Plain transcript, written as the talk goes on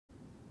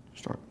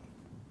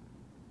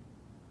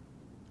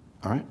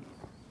All right,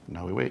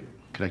 now we wait.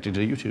 Connecting to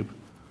YouTube.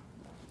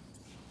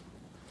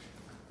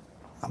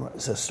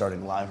 It says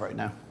starting live right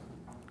now.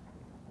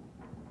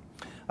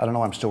 I don't know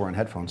why I'm still wearing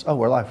headphones. Oh,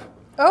 we're live.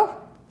 Oh,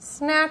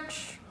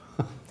 snatch.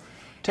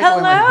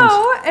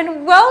 Hello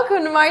and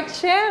welcome to my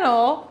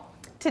channel.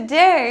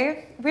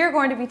 Today we are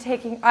going to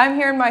be I'm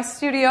here in my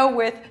studio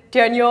with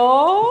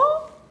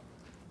Daniel.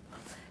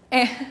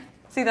 And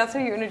see, that's how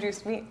you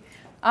introduced me.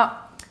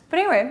 But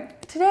anyway,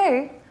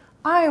 today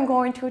I am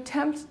going to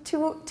attempt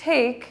to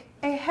take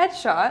a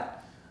headshot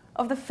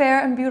of the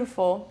fair and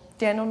beautiful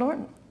Daniel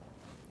Norton.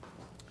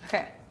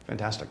 Okay.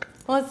 Fantastic.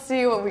 Let's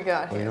see what we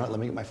got Well, here. you know what?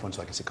 Let me get my phone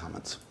so I can see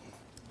comments.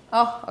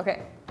 Oh,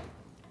 okay.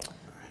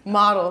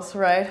 Models,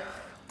 right?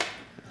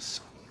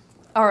 Yes.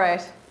 All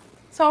right.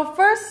 So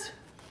first,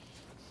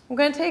 I'm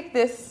going to take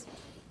this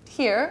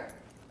here.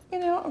 You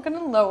know, I'm going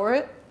to lower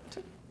it.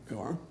 You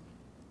are?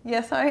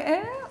 Yes, I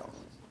am.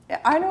 Yeah,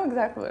 I know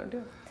exactly what I'm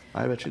doing.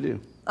 I bet you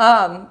do.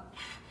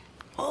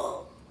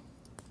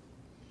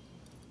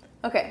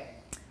 Okay.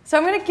 So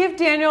I'm going to give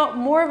Daniel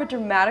more of a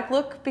dramatic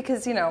look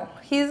because, you know,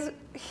 he's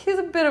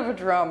a bit of a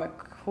drama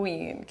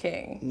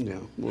king. Yeah,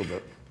 a little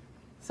bit.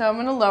 So I'm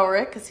going to lower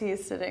it because he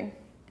is sitting.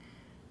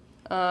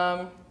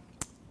 Let's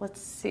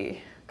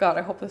see. God,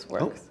 I hope this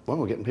works. Oh, well,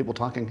 we're getting people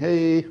talking.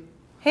 Hey.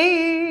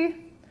 Hey.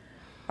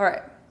 All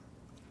right.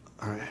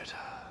 All right.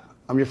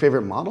 I'm your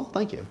favorite model?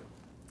 Thank you.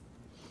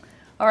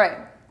 All right.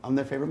 I'm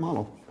their favorite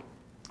model.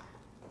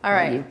 All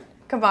right.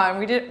 Come on.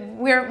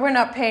 We're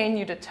not paying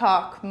you to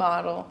talk,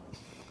 model.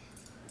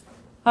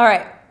 All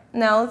right.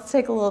 Now let's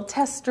take a little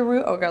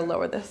testaroo. Oh, I gotta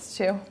lower this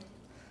too.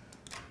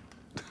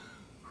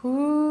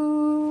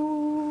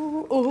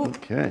 Ooh. Ooh.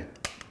 Okay.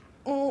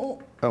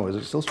 Ooh. Oh, is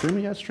it still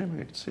streaming? Yeah, it's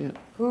streaming. I can see it.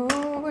 Ooh,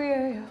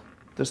 yeah.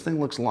 This thing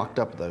looks locked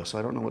up, though, so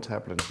I don't know what's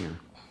happening here.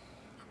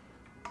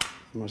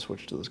 I'm going to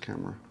switch to this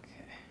camera.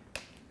 Okay.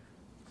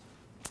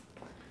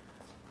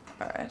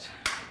 All right.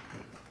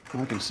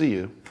 I can see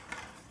you.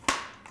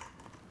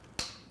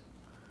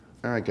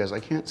 All right, guys, I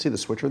can't see the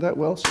switcher that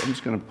well, so I'm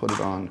just going to put it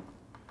on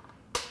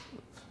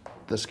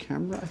this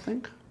camera, I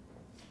think.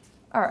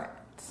 All right.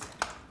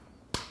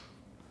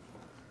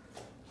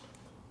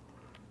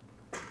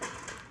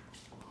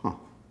 Huh.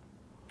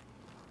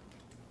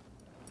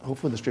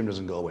 Hopefully the stream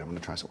doesn't go away. I'm going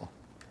to try so well.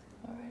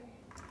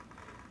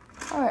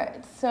 All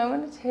right, so I'm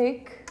going to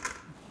take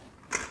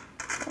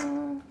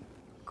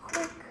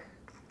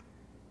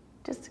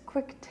just a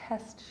quick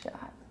test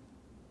shot.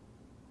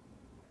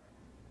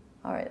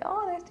 All right,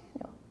 oh, there's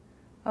Daniel.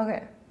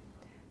 Okay,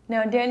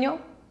 now Daniel,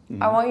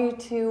 I want you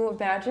to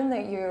imagine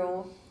that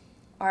you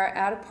are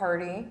at a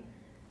party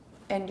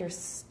and you're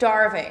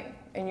starving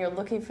and you're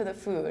looking for the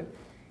food.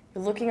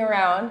 You're looking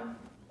around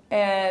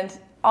and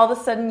all of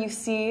a sudden you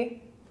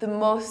see the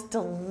most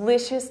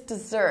delicious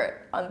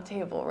dessert on the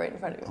table right in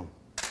front of you. Oh.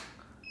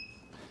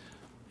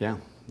 Yeah.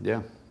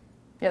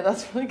 Yeah,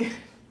 that's really good.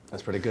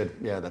 That's pretty good.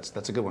 Yeah,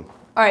 that's a good one.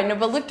 All right, no,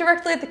 but look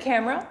directly at the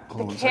camera. Hold on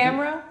the one second.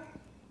 camera.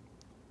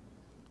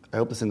 I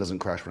hope this thing doesn't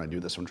crash when I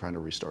do this. I'm trying to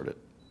restart it.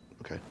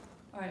 Okay.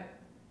 All right.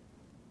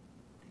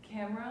 The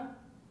camera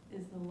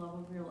is the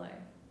love of your life.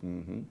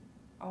 Mm-hmm.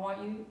 I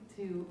want you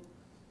to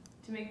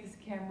make this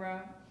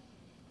camera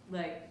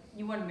like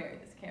you want to marry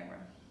this camera.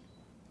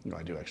 No,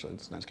 I do actually.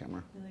 It's a nice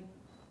camera. You're like,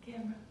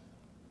 camera.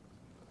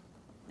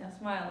 Now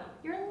smile.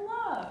 You're in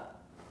love.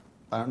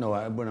 I don't know.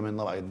 When I'm in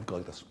love, I go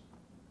like this.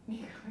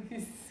 You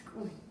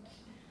squeak.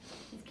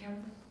 This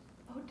camera.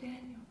 Oh,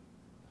 Daniel.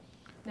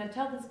 Now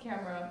tell this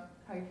camera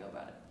how you feel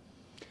about it.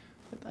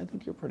 I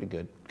think you're pretty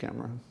good,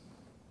 camera.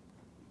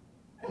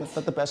 It's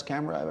not the best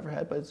camera I've ever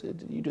had, but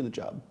you do the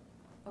job.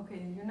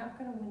 Okay, you're not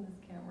going to win this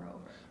camera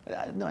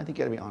over. No, I think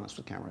you gotta be honest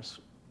with cameras.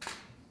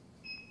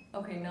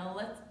 Okay, now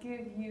let's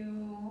give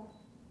you...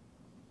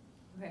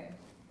 Okay.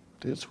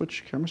 Did it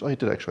switch cameras? Oh, it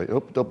did actually. Oh,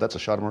 that's a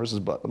shot of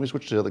Marisa's butt. Let me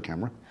switch to the other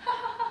camera.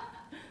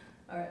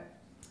 All right.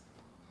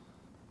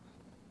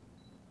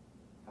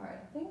 All right,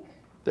 I think...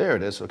 There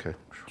it is, okay.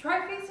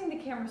 Try facing the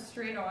camera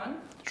straight on.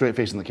 Straight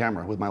facing the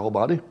camera with my whole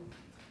body?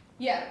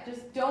 Yeah,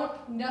 just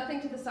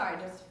nothing to the side,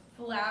 just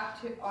flat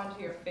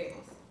onto your face.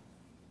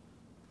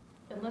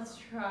 And let's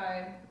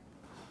try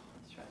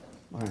this.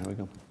 All right, here we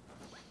go.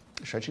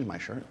 Should I change my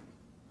shirt?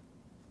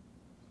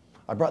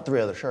 I brought 3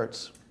 other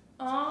shirts.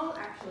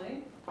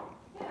 Actually,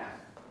 yeah.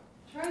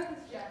 Try this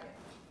jacket.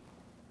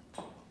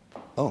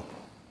 Oh,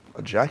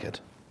 a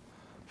jacket.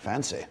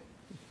 Fancy.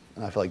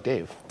 And I feel like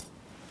Dave.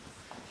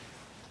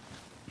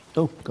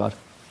 Oh, God.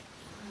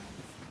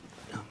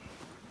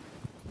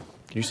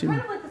 Can you see me? I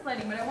kind of like this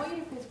lighting, but I want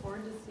you to face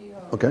forward to see how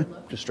Okay, it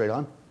looks. just straight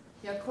on.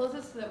 Yeah, close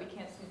it so that we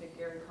can't see the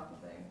Gary Con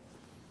thing.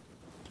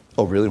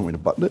 Oh, really? Want me to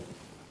button it?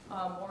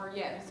 Or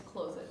yeah, just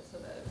close it so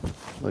that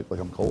Like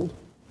I'm cold?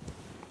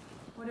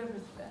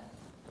 whatever's best.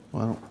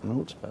 Well, I don't know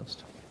what's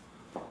best.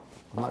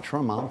 I'm not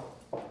sure, Mom.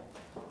 I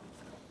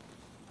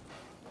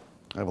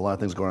have a lot of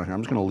things going on here.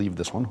 I'm just going to leave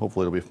this one.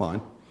 Hopefully it'll be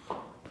fine.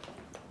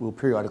 We'll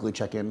periodically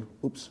check in.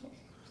 Oops.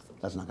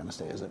 That's not going to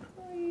stay, is it?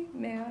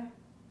 May I?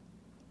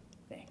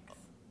 Thanks.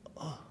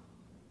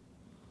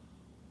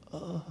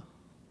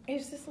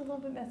 It's just a little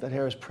bit messy. That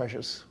hair is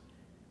precious.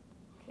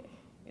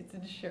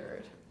 It's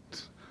insured.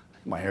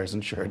 My hair is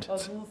insured. Oh,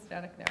 it's a little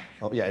static now.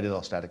 Oh, yeah, it is all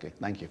staticky.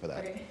 Thank you for that.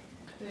 Okay.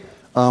 There you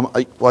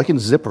go. Well, I can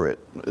zipper it.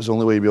 It's the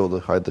only way you'll be able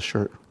to hide the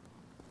shirt.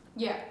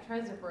 Yeah, try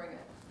zippering it.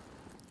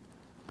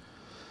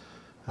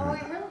 Oh, your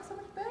hair looks so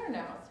much better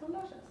now. It's so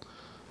luscious.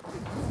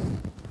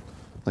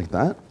 Like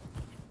that?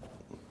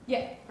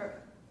 Yeah,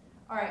 perfect.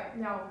 All right,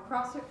 now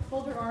cross it,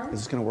 fold your Is arms.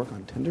 this going to work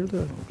on Tinder,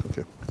 though?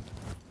 Okay.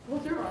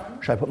 Fold your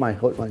arms. Should I put my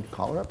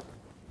collar up?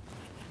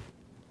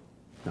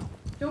 No.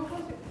 Don't put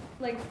it,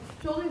 like,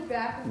 shoulders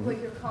back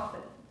like you're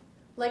confident.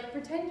 Like,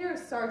 pretend you're a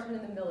sergeant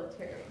in the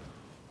military.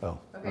 Oh,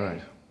 Okay? all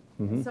right.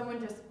 And someone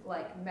just,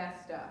 like,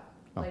 messed up.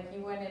 Oh. Like,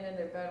 you went in and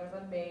their bed was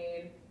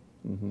unmade.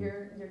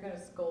 You're going to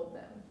scold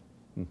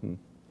them.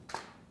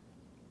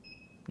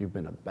 You've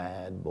been a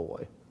bad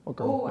boy. Or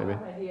girl, Oh, I maybe.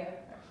 have an idea,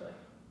 actually.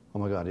 Oh,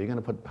 my God. Are you going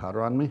to put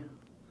powder on me?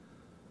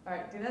 All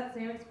right, do that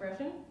same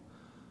expression.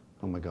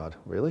 Oh, my God.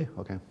 Really?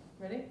 Okay.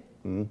 Ready?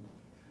 Mm.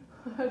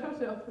 I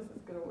don't know if this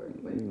is going to work.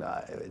 But Nah,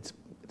 it's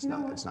you know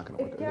not. what? It's not going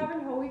to work. If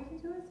Gavin Hoey can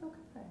do it, so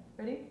can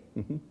I. Ready?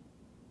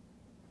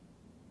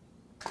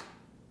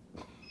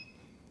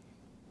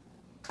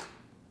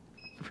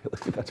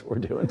 Really? That's what we're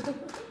doing?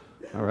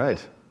 All right.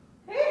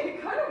 Hey,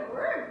 it kind of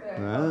worked there.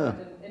 Ah.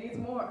 It needs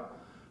more.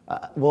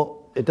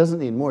 Well, it doesn't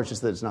need more. It's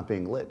just that it's not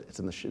being lit. It's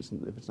in the shoes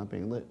if it's not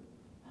being lit.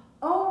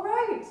 Oh,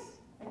 right.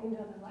 I need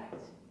another light.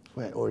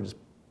 Wait, or just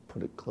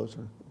put it closer.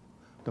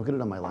 Don't get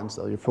it on my lens,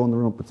 though. You're filling the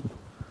room up with some.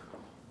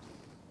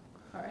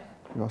 All right.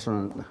 You're also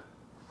on.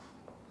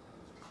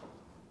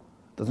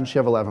 Doesn't she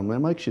have a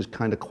lavalier mic? She's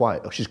kind of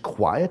quiet. Oh, she's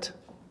quiet?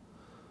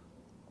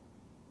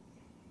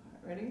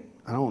 Ready?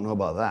 I don't know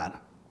about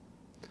that.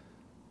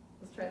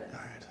 Let's try this. All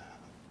right.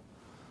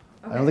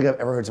 Okay. I don't think I've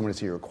ever heard somebody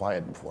say you were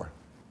quiet before.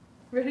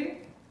 Ready?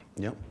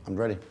 Yep, I'm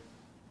ready.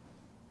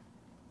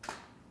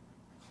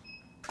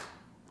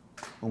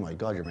 Oh my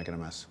God, you're making a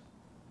mess.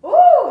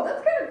 Ooh,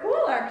 that's kind of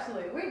cool,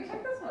 actually. Wait,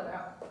 check this one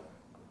out.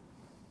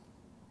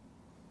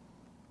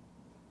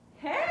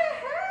 Hey,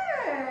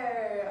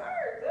 hey! All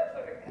right, that's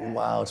okay.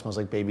 Wow, it smells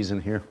like babies in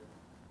here.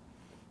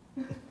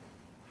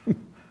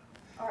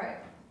 All right.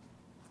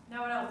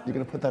 Now what else? You're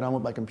gonna put that on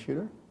with my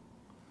computer?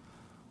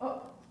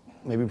 Oh,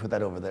 Maybe put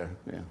that over there.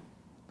 Yeah.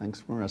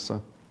 Thanks,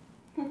 Marissa.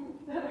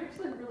 that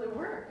actually really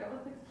worked. I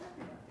wasn't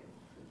expecting that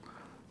to.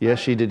 Yes,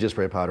 she did just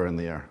spray powder in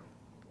the air.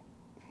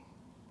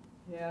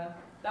 Yeah,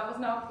 that was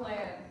not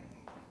planned.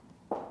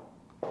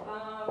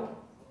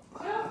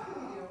 What else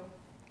can we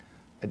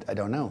do? I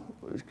don't know.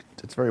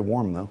 It's very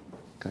warm though.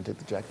 Can I take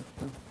the jacket?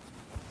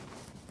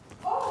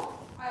 Oh,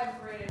 I have a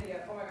great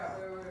idea. Oh my God,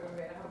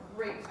 wait. I have a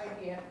great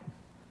idea.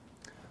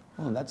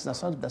 Oh, that's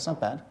not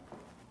bad.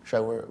 Should I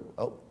wear?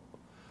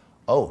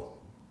 Oh.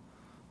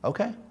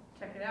 Okay.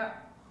 Check it out.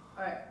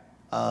 All right.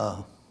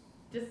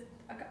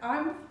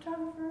 I'm a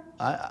photographer.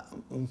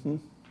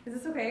 Is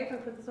this okay if I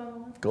put this on the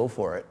wall? Go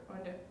for it. I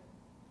want to do it.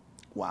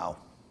 Wow.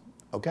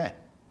 Okay.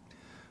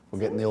 We're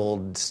getting the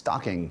old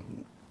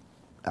stocking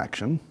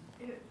action.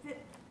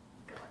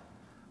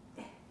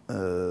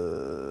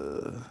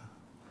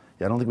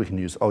 Yeah, I don't think we can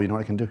use. Oh, you know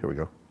what I can do? Here we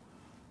go.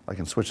 I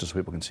can switch this so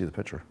people can see the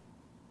picture.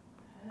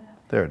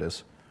 There it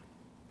is.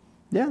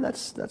 Yeah,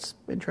 that's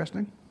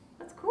interesting.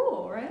 That's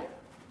cool, right?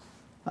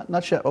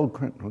 Not yet. Oh,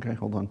 okay.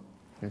 Hold on.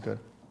 Okay, good.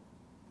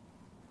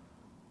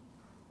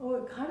 Oh,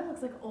 it kind of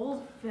looks like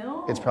old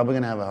film. It's probably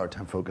going to have a hard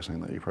time focusing,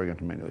 though. You're probably going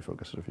to manually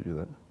focus it if you do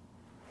that.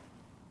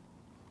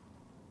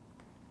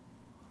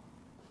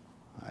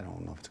 I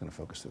don't know if it's going to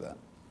focus through that.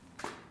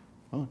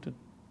 Oh, it did.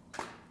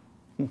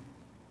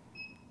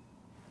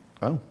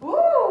 Oh.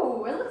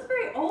 Ooh, it looks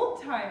very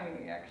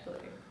old-timey, actually.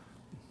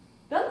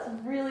 That's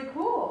really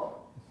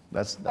cool.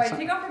 That's All right, not-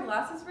 take off your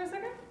glasses for a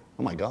second.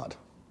 Oh, my God.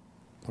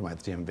 What am I at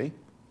the DMV?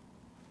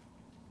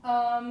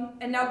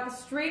 And now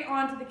straight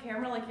onto the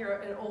camera like you're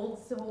an old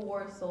Civil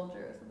War soldier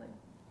or something.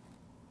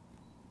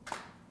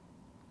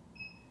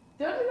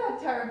 Don't do that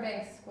Tyra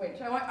Banks squinch.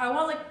 I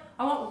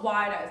want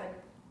wide eyes,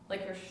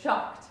 like you're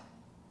shocked.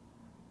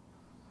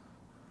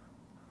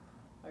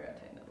 I gotta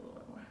tighten it a little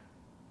bit more.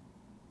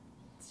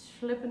 It's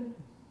slipping.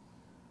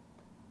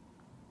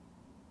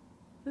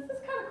 This is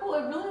kind of cool.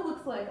 It really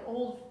looks like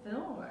old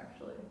film,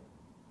 actually.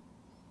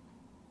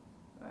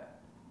 All right.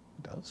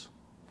 It does.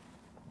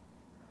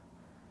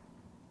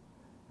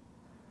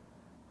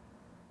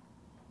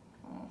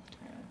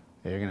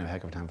 Yeah, you're going to have a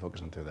heck of a time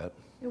focusing through that.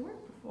 It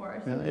worked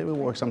before. Yeah, it will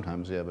work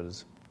sometimes, yeah, but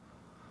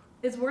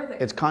It's worth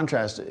it. it's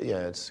contrast.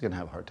 Yeah, it's going to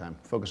have a hard time.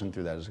 Focusing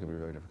through that is going to be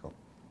very difficult.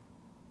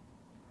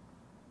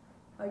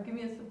 Give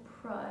me a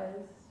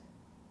surprise.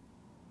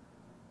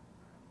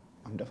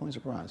 I'm definitely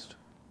surprised.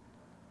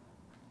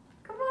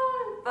 Come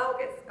on,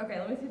 focus. Okay,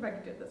 let me see if I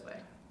can do it this way.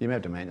 You may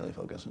have to manually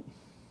focus it.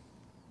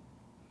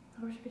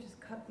 I wish I could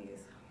just cut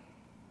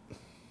these.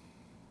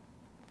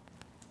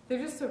 They're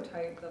just so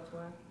tight, that's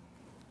why.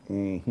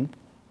 Mm-hmm.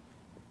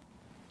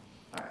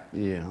 All right.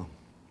 Yeah.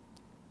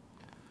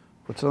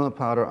 Put some of the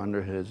powder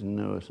under his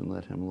nose and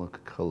let him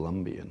look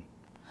Colombian.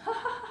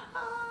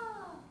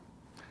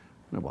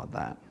 Know about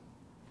that.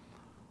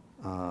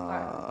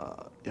 Right.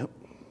 Yep.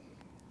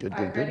 Good, All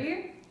good, right, good.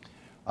 ready?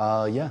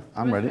 Yeah,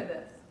 I'm Let's ready. try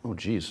this. Oh,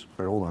 geez.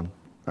 All right, hold on.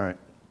 All right.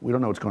 We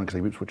don't know what's going on because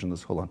I keep switching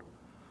this. Hold on.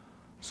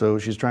 So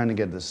she's trying to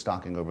get this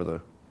stocking over the...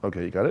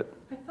 Okay, you got it?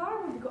 I thought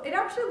it would be cool. It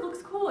actually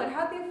looks cool. It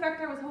had the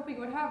effect I was hoping it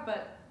would have,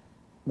 but...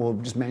 Well,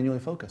 just manually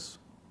focus.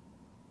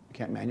 You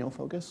can't manual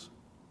focus?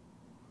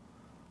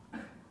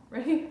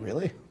 Ready?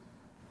 Really?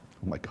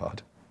 Oh, my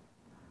God.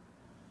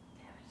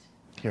 Damn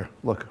it. Here,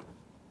 look.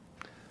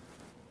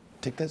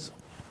 Take this.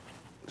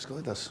 Just go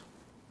like this.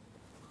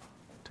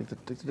 Take the...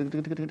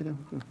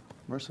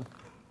 Marisa,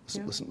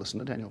 Yeah. listen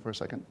to Daniel for a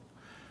second.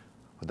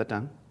 Put that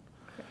down.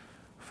 Okay.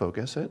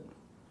 Focus it,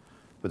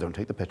 but don't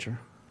take the picture.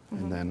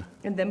 And then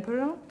put it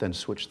on? then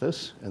switch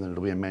this, and then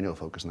it'll be a manual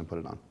focus, and then put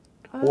it on.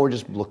 Or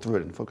just look through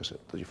it and focus it.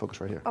 You focus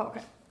right here. Oh,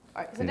 okay.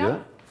 All right, sit Can you do down.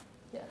 that?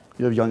 Yeah.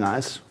 You have young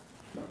eyes.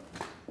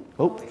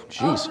 Oh, wait.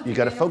 jeez. Oh, You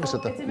got to it's a focus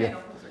it. manual- it's a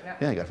manual focus right now.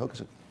 Yeah, you got to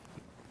focus it.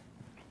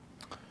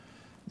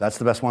 That's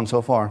the best one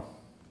so far.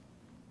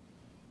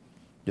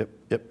 Yep.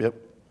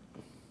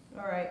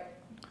 All right.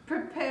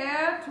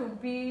 Prepare to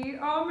be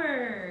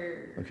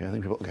honored. Okay, I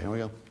think people... Okay, here we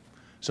go.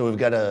 So we've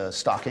got a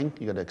stocking.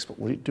 You got to...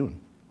 What are you doing?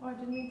 Oh, I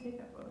didn't mean to take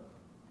that photo.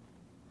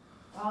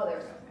 Oh, there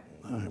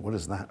we go. All right, what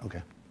is that?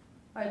 Okay.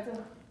 All right, so...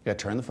 You got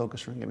to turn the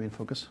focus ring. Get me in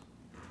focus.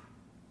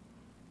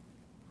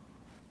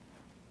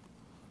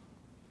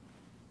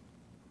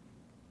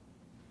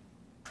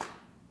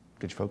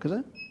 Did you focus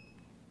it?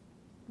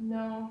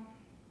 No.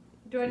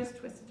 Do I just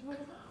twist it to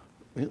focus?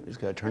 Yeah, you just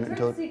got to turn it It's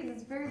until... hard to see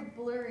because it's very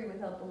blurry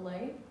without the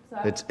light. So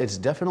I It's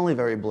definitely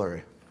very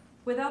blurry.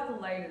 without the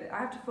light, I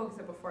have to focus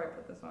it before I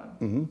put this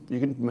on. You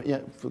can, yeah,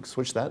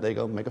 switch that. There you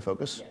go. Make a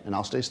focus, Yeah. and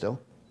I'll stay still.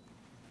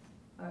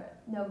 All right.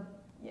 No.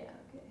 Yeah.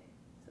 Okay.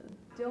 So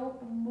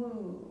don't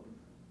move.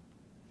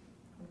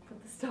 I'll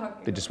put the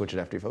stocking. Did you switch it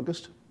after you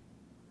focused?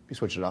 You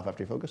switched it off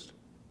after you focused?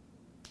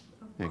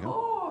 There you Of go.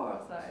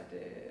 course I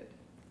did.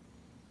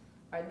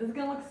 All right. This is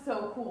gonna look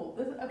so cool.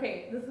 This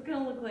is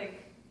gonna look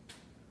like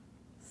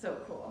so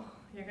cool.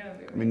 You're gonna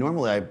be. I mean,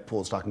 normally I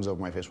pull stockings over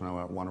my face when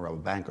I want to rob a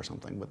bank or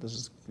something, but this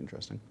is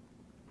interesting.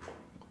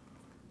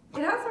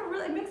 It has a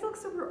really. It makes it look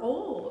super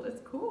old.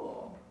 It's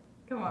cool.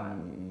 Come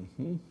on.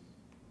 Mm-hmm.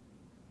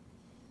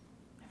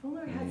 If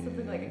only we had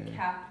something like a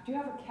cap. Do you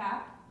have a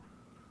cap?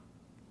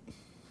 Like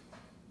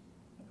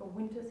a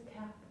winter's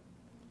cap?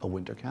 A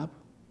winter cap?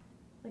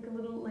 Like a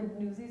little, like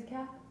Newsies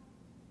cap?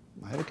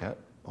 I had a cap.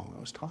 Oh, I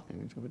was talking.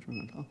 I took a picture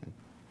when I'm talking.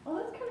 Oh,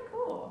 that's kind of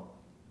cool.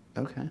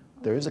 Okay.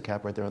 There is a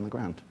cap right there on the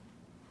ground.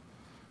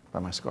 By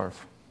my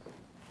scarf.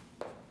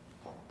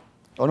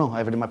 Oh no, I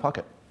have it in my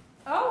pocket.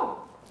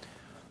 Oh!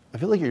 I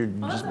feel like you're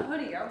Oh, that's just... a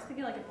hoodie. I was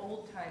thinking like an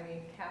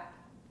old-timey cap.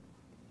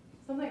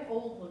 Something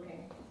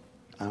old-looking.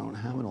 I don't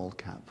have an old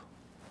cap.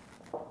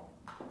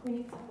 We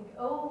need something.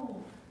 Oh!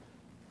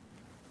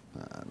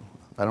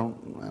 I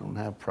don't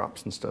have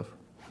props and stuff.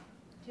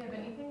 Do you have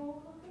anything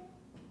old-looking?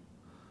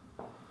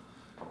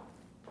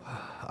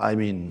 I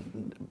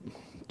mean,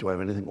 do I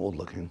have anything old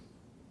looking?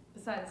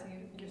 Besides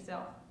you,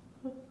 yourself.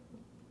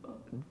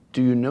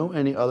 Do you know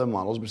any other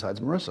models besides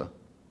Marisa?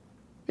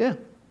 Yeah,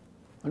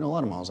 I know a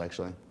lot of models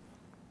actually.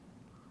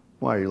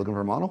 Why, are you looking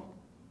for a model?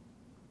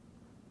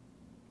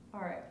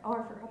 All right. Oh,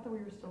 I forgot that we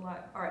were still live.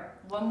 All right.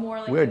 One more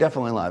like We are this.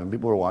 definitely live, and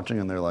people are watching,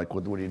 and they're like,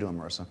 what are you doing,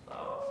 Marisa?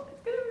 Oh,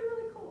 it's gonna be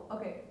really cool.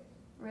 Okay,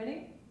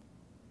 ready?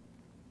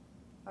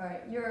 All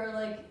right, you're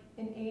like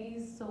an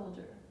 80s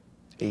soldier.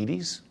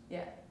 80s?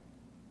 Yeah.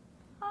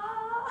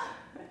 Ah.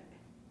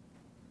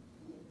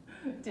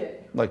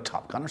 Did. Like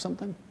Top Gun or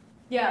something?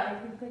 Yeah,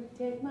 like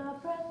take my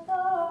breath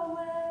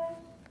away.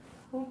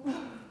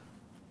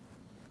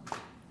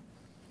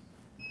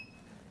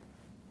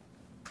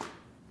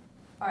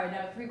 All right,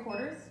 now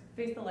 3/4.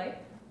 Face the light.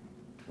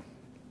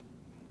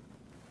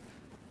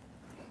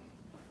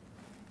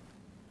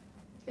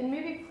 And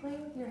maybe play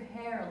with your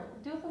hair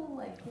a little. Do a little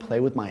like. Play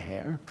with my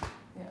hair?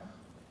 Yeah.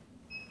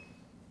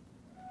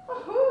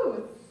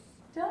 Woohoo!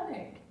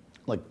 Stunning.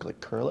 Like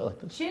curl it like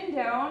this? Chin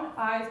down,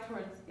 eyes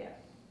towards, yeah.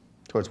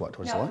 Towards what?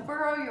 Towards the Now light?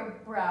 furrow your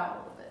brow a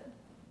little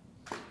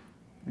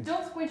bit.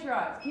 Don't squint your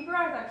eyes. Keep your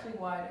eyes actually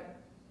wider.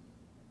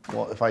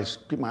 Well, if I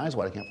keep my eyes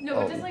wide, I can't... No,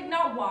 but just like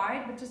not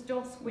wide, but just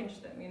don't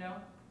squinch them, you know?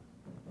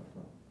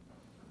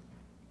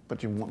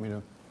 But you want me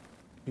to...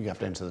 You have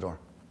to answer the door.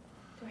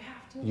 Do I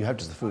have to? You have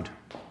to, the food.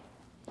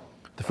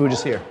 The food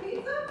is here.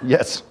 Pizza?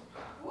 Yes,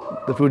 Woo!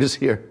 the food is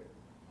here.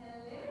 Hello.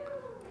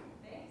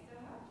 Thanks so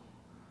much.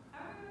 How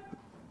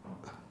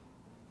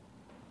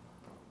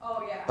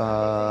are you? Oh, yeah. You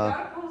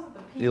gotta pose with the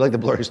pizza. You like the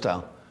blurry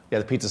style? Yeah,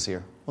 the pizza's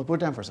here. Well, put it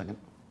down for a second.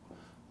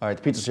 All right,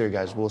 the pizza's here,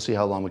 guys. We'll see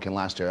how long we can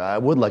last here. I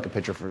would like a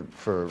picture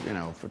for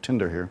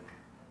Tinder here.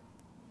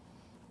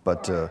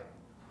 But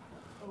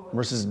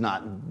Marissa's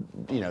not,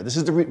 this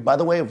is by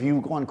the way, if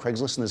you go on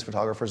Craigslist and there's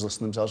photographers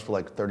listing themselves for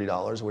like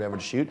 $30 or whatever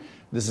to shoot,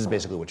 this is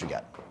basically what you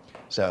get.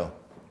 So.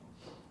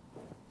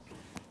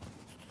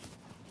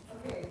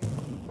 Okay.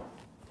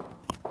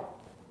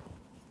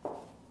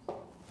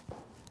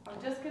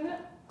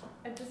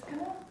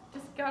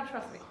 Just gotta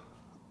trust me.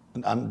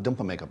 Don't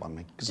put makeup on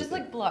me. Just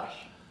like blush.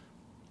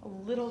 A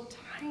little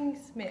tiny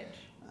smidge.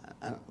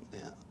 I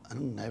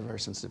have very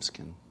sensitive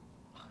skin.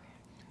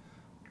 Okay.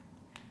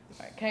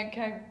 All right,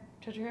 can I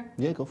touch your hair?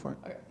 Yeah, go for it.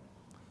 Okay.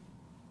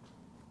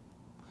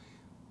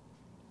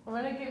 I'm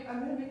gonna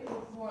make it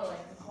look more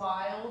like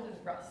wild and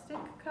rustic.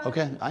 Kind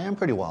Okay, I am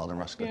pretty wild and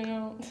rustic. You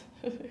know.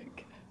 Oh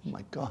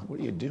my God, what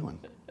are you doing?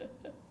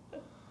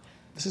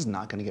 This is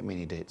not going to get me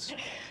any dates.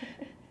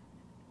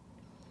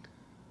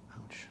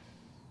 Ouch.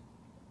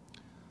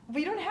 But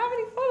you don't have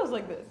any photos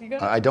like this. You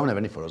got. I don't have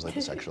any photos like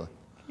this, actually.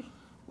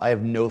 I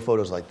have no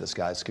photos like this,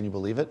 guys. Can you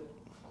believe it?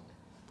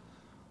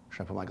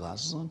 Should I put my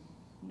glasses on?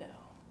 No.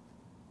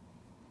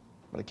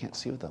 But I can't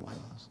see without my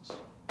glasses.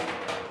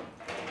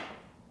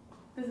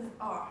 This is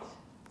art.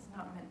 It's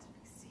not meant to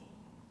be seen.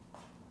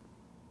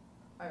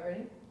 All right,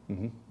 ready?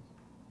 Mm-hmm.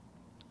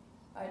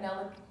 All right, now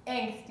look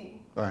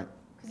angsty. All right.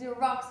 Because you're a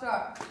rock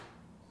star.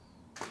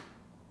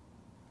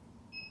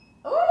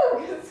 Ooh,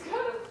 it's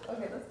kind of...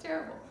 Okay, that's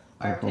terrible.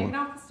 All right, we're taking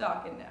off the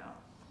stocking now.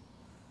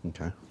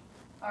 Okay.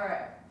 All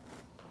right.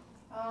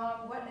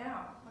 What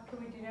now? What can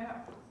we do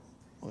now?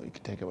 Well, you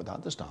can take it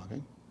without the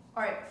stocking.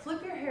 All right,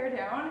 flip your hair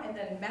down and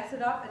then mess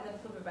it up and then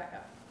flip it back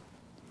up.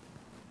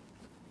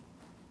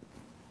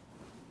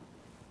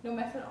 No,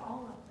 mess it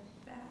all up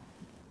like that.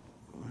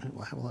 All right,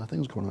 well, I have a lot of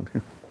things going on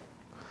here.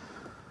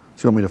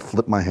 So you want me to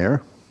flip my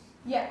hair?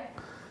 Yeah.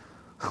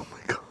 Oh my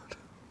God.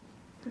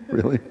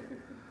 Really?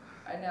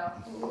 All right, now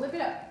flip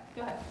it up.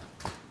 Go ahead.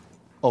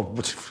 Oh,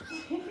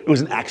 it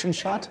was an action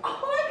shot?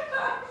 Oh my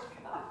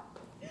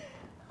gosh.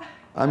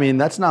 I mean,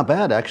 that's not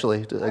bad,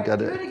 actually. All right,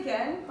 do it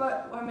again,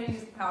 but I'm going to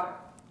use the powder.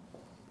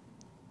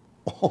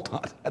 Hold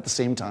on. At the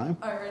same time?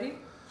 All right, ready?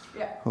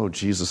 Yeah. Oh,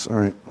 Jesus. All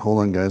right. Hold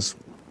on, guys.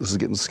 This is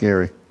getting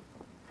scary.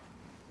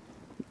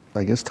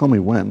 I guess tell me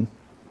when.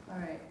 All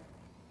right.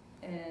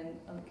 And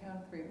on the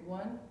count of 3.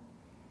 1,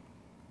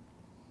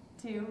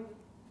 2,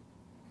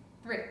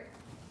 3.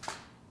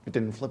 It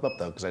didn't flip up,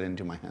 though, because I didn't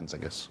do my hands, I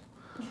guess.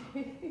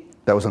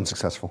 That was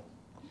unsuccessful.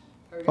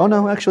 Oh,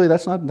 no, actually,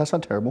 that's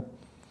not terrible.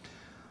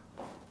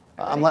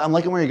 I'm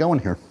liking where you're going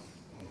here.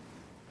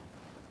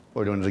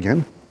 We're doing it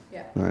again?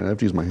 Yeah. All right, I have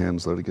to use my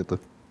hands, though, to get the...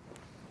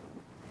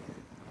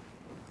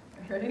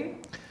 Ready?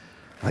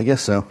 I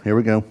guess so. Here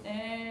we go.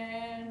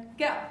 And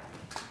go.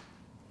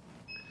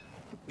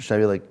 Should I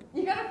be like...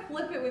 You gotta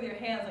flip it with your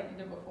hands like you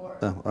did before.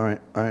 Oh, all right.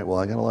 Well,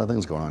 I got a lot of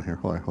things going on here.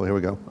 All right, well, here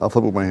we go. I'll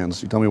flip with my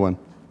hands. You tell me when.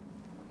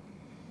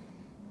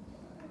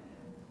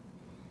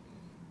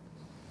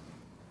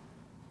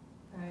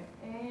 All right,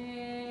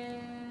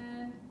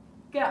 and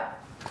go.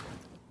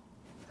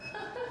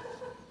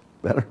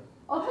 Better?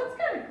 Oh, that's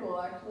kind of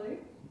cool, actually.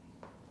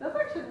 That's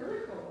actually really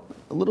cool.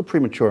 A little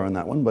premature on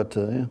that one, but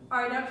yeah.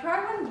 All right, now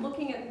try one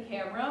looking at the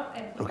camera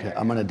and flip Okay, your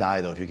I'm going to hair.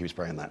 die, though, if you keep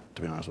spraying that,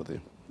 to be honest with you.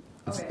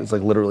 Okay. It's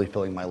like literally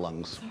filling my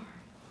lungs.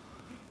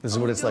 This is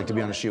what it's like to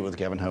be on a shoot with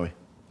Gavin Hoey.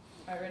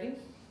 All right, ready?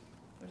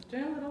 We're just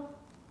doing a little,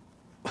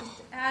 just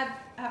to add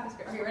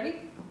atmosphere. Okay, ready?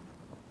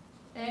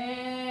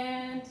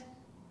 And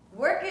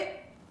work it.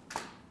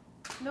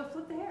 No,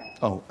 flip the hair.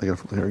 Oh, I got to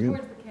flip the hair again?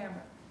 Towards the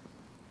camera.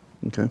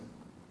 Okay.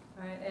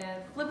 All right,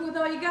 and flip it with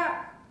all you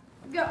got.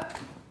 Go.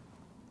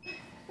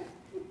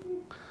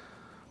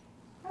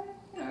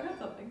 I got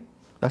something.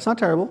 That's not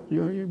terrible.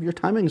 Your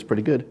timing is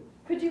pretty good.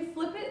 Could you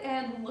flip it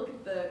and look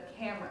at the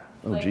camera?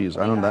 Oh, geez.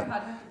 I don't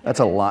know.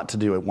 That's a lot to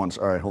do at once.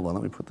 All right, hold on.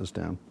 Let me put this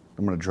down.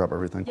 I'm going to drop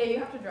everything. Yeah, you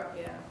have to drop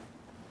it. Yeah.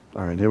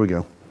 All right, here we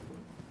go.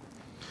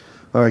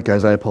 All right,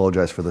 guys, I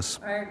apologize for this.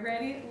 All right,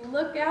 ready?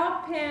 Look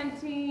out,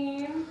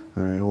 Pantene.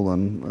 All right, hold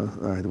on.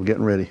 All right, we're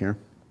getting ready here.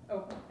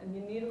 Oh, and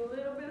you need a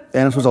little bit of...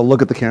 And I'm supposed to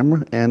look at the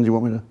camera, and you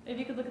want me to... If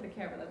you could look at the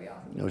camera, that'd be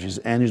awesome. No,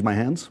 and use my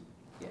hands?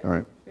 Yeah. All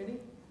right. Ready?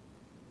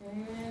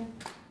 And...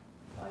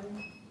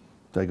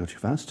 Did I go too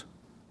fast?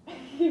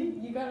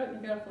 you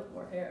gotta flip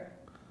more hair.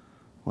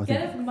 Well,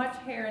 Get as much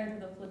hair into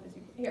the flip as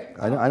you can. Here.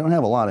 I don't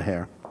have a lot of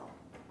hair. All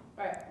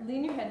right,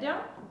 lean your head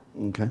down.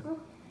 Okay.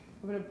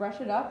 I'm gonna brush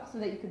it up so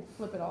that you can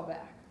flip it all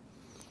back.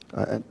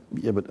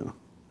 Yeah, but...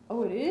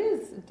 Oh, it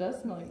is. It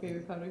does smell like baby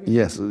powder. Here.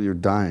 Yes, you're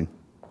dying.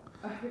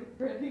 All right,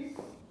 ready?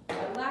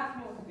 My last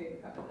one with the baby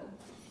powder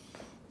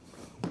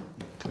then.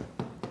 Okay.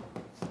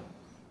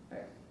 All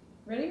right,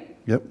 ready?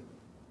 Yep.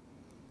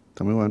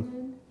 Tell me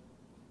when.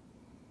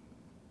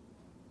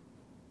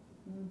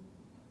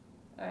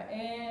 All right,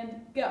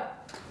 and go.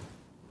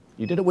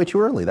 You did it way too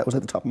early. That was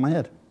at the top of my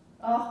head.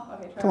 Oh,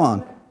 okay. Try Come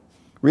on.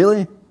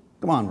 Really?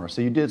 Come on,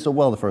 Marissa. You did it so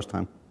well the first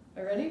time.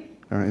 All right, ready?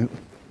 All right.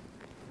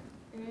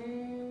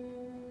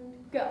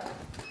 And go.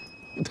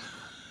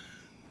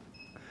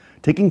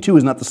 Taking 2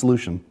 is not the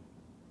solution.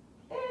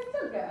 It's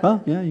still good.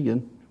 Oh, yeah, you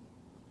good.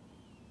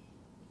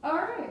 All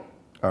right.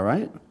 All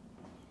right.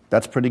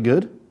 That's pretty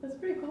good. That's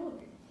pretty cool.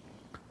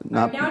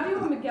 Not, All right, now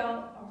do a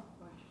Miguel. Oh,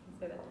 I shouldn't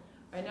say that. All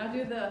right, now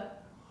do the.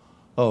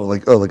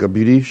 like a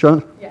beauty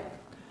shot? Yeah.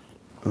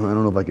 Oh, I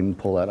don't know if I can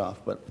pull that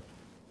off, but...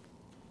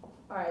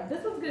 All right,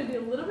 this one's going to be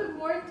a little bit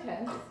more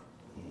intense.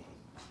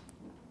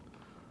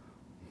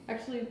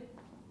 Actually,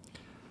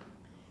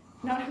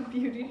 not a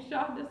beauty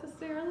shot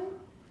necessarily.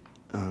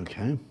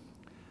 Okay.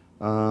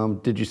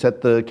 Did you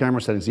set the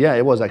camera settings? Yeah,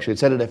 it was actually. It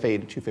set it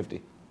F8 at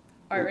 250.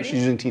 All right, ready?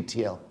 She's using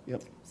TTL.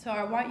 Yep. So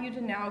I want you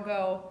to now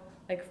go,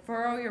 like,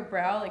 furrow your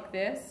brow like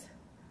this.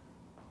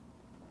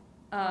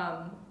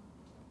 Like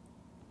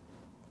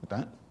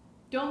that?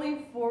 Don't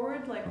lean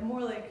forward, like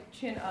more like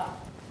chin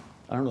up.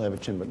 I don't really have a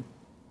chin, but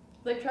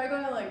Like try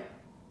going like.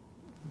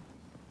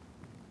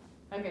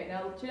 Okay,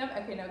 now chin up.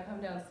 Okay, now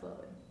come down slowly.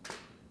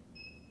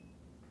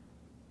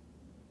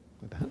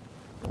 like that.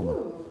 Hold on.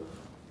 Ooh.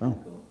 Oh,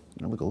 Cool.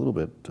 I look a little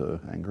bit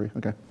angry.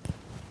 Okay.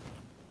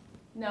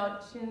 Now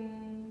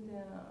chin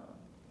down.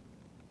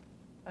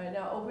 All right,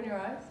 now open your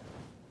eyes.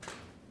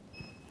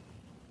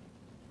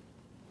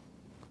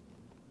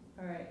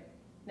 All right.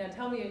 Now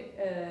tell me,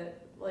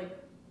 like,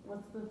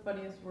 what's the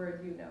funniest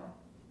word you know?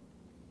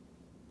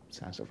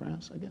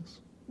 Sassafras, I guess.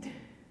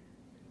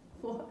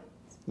 What?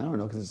 I don't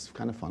know, because it's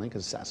kind of funny,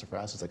 because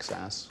sassafras is like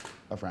sass,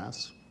 a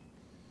frass.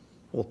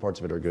 Both parts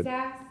of it are good.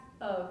 Sass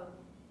of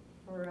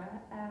frass.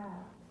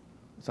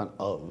 It's not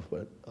of,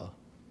 but Oh.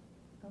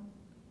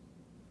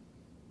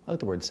 I like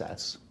the word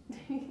sass.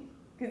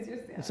 Because you're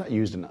sass. It's not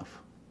used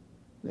enough.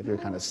 If you're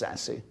kind of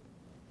sassy.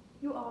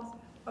 You awesome.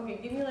 Okay,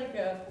 give me like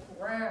a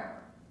round.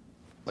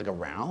 Like a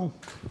row?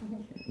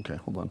 Okay,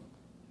 hold on.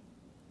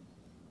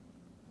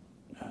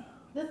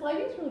 This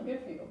lighting's really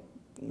good for you.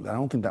 I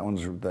don't think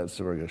that's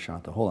a very good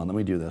shot though. Hold on, let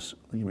me do this.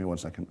 Give me 1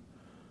 second.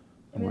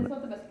 I mean, it's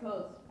not the best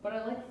pose, but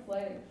I like this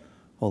lighting.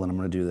 Hold on, I'm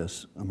gonna do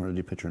this. I'm gonna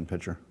do picture in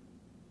picture.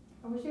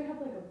 I wish you had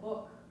like a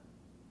book.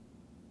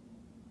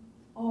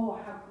 Oh,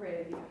 I have a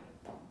great idea.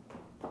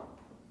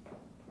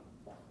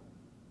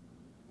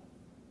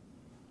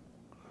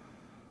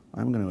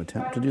 I'm gonna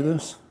attempt to do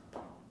this.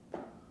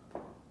 All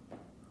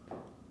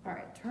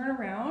right, turn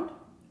around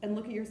and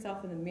look at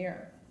yourself in the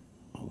mirror.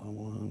 Hold on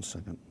 1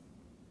 second.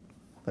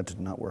 That did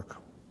not work.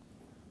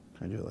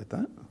 Can I do it like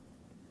that?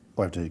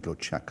 Oh, I have to go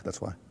check,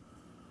 that's why.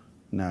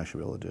 Now I should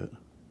be able to do it.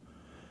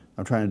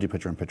 I'm trying to do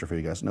picture in picture for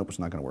you guys. Nope, it's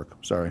not gonna work.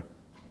 Sorry.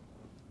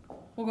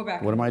 We'll go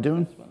back. What am I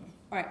doing?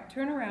 All right,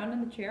 turn around in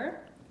the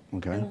chair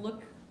Okay. and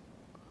look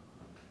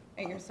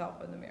at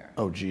yourself in the mirror.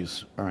 Oh,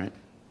 geez. All right.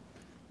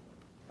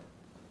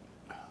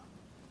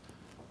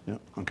 Yeah,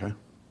 okay.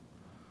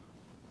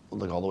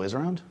 Look all the ways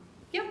around?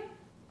 Yep.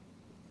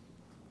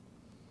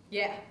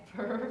 Yeah,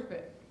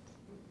 perfect.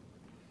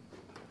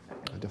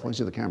 I definitely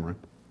see the camera.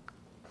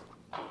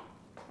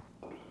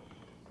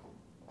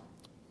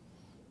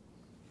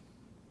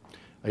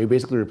 Are you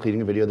basically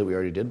repeating a video that we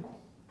already did?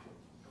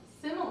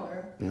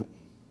 Similar. Yep.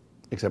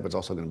 Except it's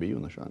also going to be you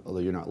in the shot, although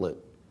you're not lit.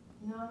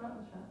 No, I'm not in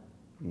the shot.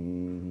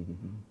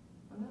 Mm-hmm.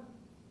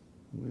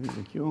 I'm not. I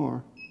think you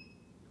are.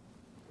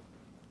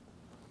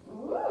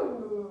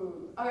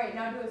 Ooh. All right,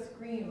 now do a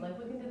scream. Like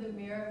look into the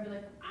mirror and be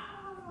like,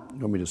 ah. You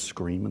want me to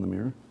scream in the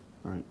mirror?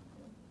 All right.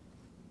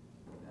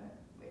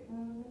 Wait.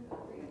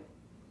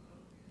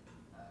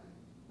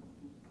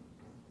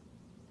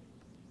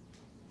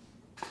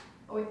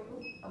 Oh wait.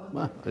 I wasn't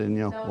Ah, ready. I didn't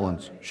yell. No, Hold on.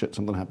 no, ready. Shit,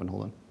 something happened.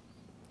 Hold on.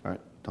 All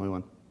right, tell me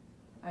when.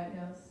 All right,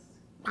 now.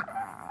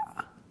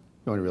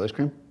 You want to really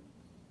scream?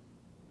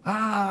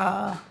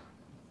 Ah!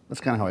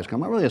 That's kind of how I scream.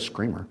 I'm not really a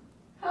screamer.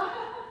 So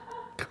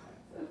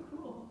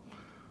cool.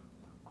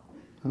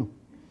 Oh.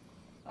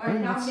 All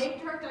right, now Nice.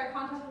 make direct eye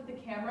contact with the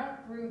camera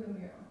through the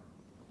mirror.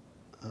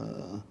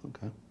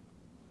 Okay.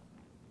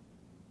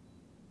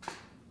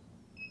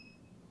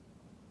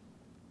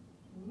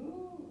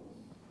 Ooh.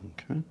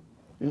 Okay.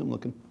 Yeah, I'm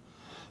looking.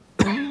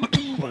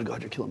 Oh my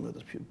God, you're killing me with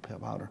this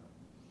powder.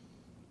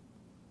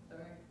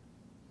 Sorry.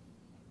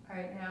 All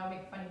right, now make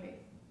a funny face.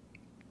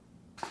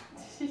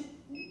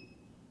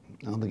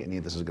 I don't think any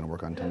of this is going to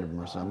work on Tinder,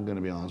 Marisa. I'm going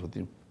to be honest with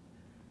you.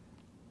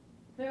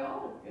 They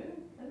all look good.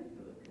 I think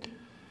they look good.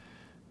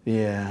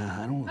 Yeah,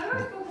 I don't. How do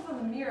I focus on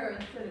the mirror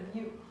instead of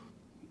you?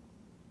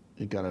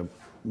 You got to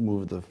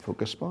move the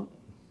focus spot.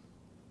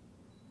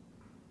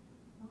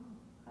 Oh,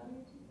 how do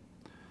you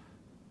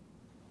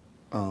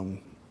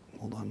do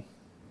Hold on.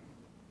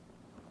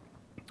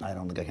 I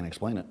don't think I can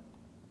explain it.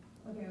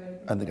 that? Okay, wait.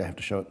 I think I have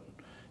to show it.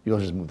 You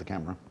guys just move the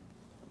camera.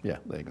 Yeah,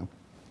 there you go.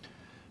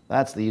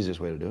 That's the easiest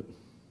way to do it.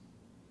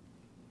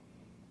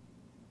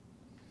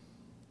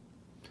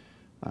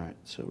 All right,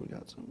 so we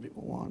got some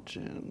people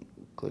watching.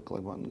 Click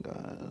like button,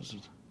 guys.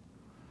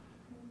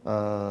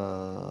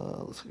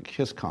 Let's get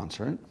Kiss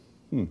concert.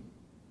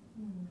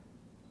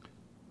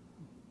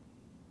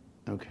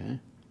 Okay.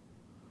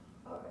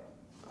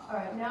 All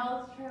right, now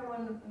let's try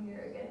one with the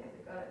mirror again because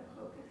it got it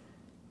focused.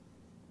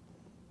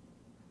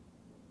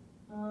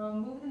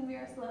 Move the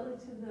mirror slightly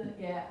to the,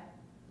 yeah.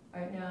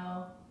 All right,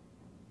 now,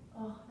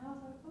 oh, now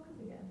it's out of focus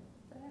again.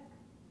 What the heck?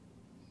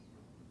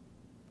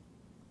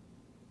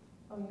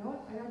 Oh, you know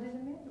what? I gotta do the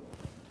manual.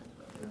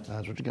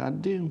 That's what you got to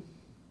do.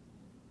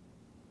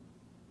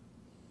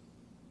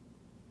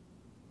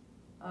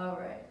 All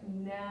right,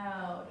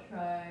 now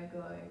try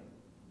going,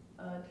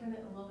 turn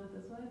it a little bit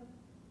this way.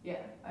 Yeah,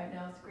 all right,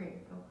 now scream.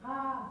 Go,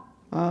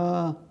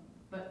 ha!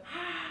 But,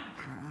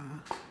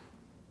 ha!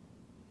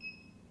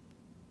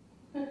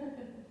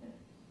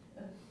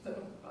 That's so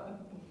fun.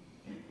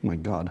 Oh my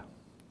God.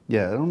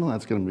 Yeah, I don't know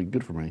that's going to be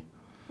good for me.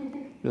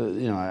 You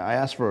know, I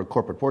asked for a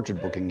corporate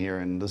portrait booking here,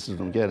 and this is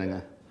what I'm getting.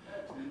 I'm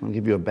going to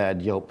give you a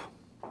bad Yelp.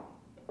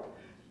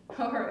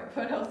 All right,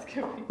 what else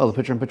can we Oh, the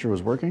picture-in-picture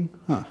was working?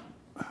 Huh.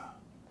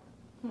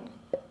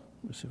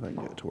 me see if I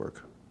can get it to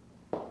work.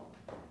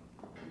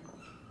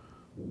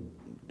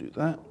 Do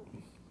that.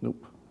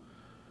 Nope.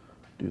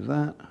 Do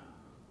that.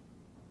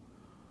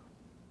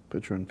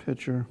 Picture in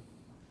picture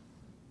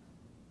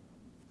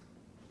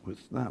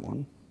with that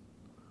one.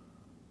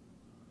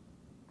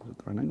 Is it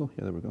the right angle?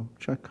 Yeah, there we go.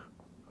 Check.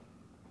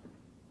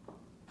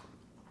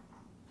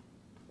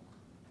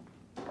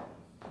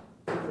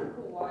 That's a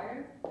cool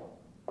wire.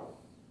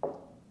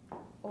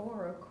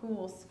 Or a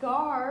cool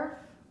scarf.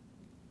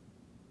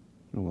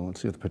 Oh, well,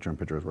 let's see if the picture in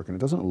picture is working.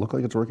 It doesn't look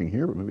like it's working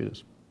here, but maybe it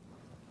is.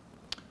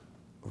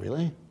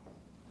 Really?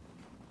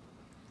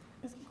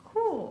 It's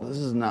cool. This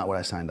is not what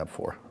I signed up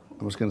for.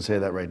 I'm just going to say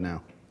that right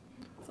now.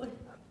 It's like,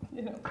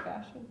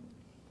 fashion.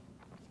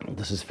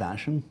 This is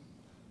fashion?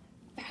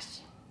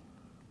 Fashion.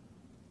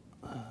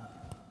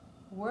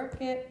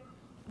 Work it.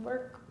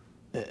 Work.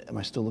 Am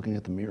I still looking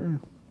at the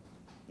mirror?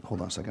 Hold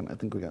on a second. I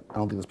don't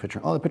think this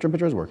picture. Oh, the picture in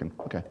picture is working.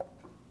 Okay.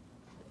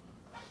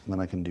 And then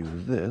I can do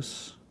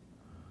this.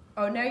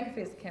 Oh, now you can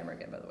face the camera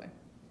again, by the way.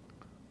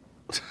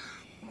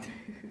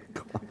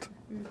 God.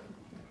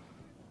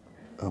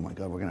 Oh my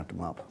God, we're going to have to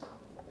mop.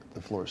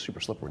 The floor is super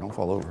slippery. Don't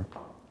fall over.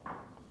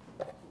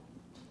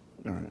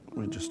 All right, let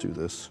me just do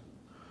this.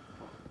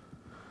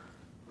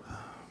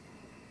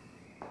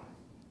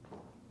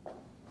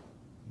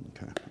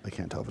 Okay, I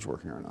can't tell if it's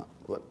working or not,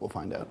 but we'll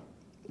find out.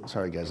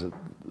 Sorry, guys. There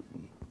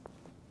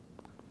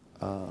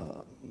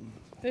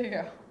you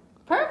go.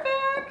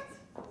 Perfect!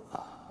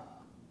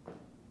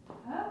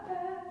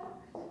 Perfect.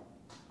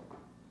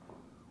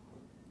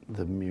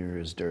 The mirror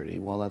is dirty.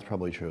 Well, that's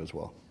probably true as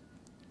well.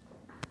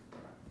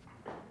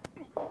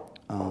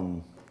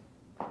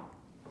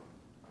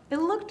 It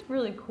looked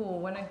really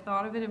cool when I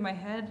thought of it in my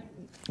head.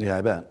 Yeah,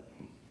 I bet.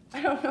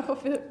 I don't know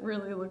if it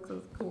really looks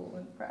as cool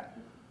in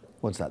practice.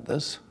 What's that,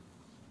 this?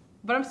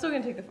 But I'm still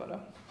going to take the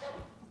photo.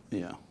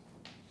 Yeah.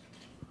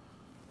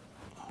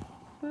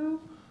 Boop.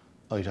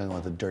 Oh, you're talking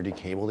about the dirty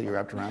cable that you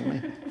wrapped around me?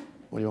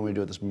 What do you want me to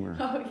do with this mirror?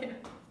 Oh, yeah.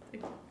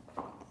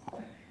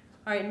 All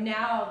right,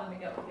 now let me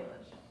get the village.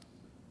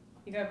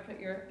 You got to put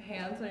your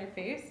hands on your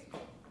face.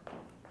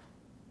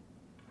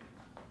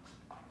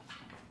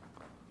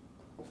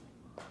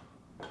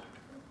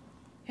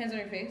 Hands on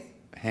your face.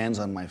 Hands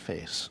on my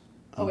face.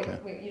 Oh, Okay.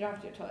 wait, you don't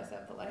have to do it till I set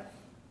up the light.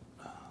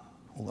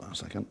 Hold on a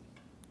second.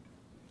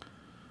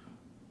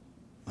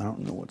 I don't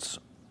know what's...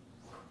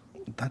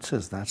 That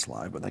says that's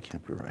live, but that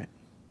can't be right.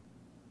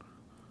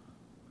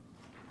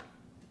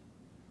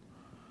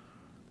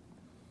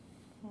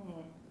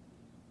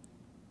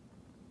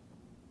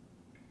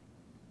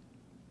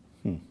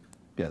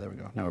 Yeah, there we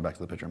go. Now we're back to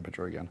the picture in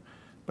picture again.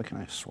 But can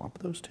I swap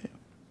those two?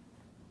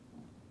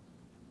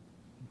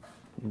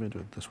 Let me do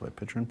it this way,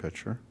 picture in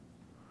picture.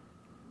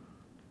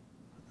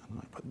 And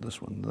I put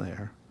this one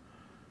there,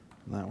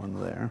 and that one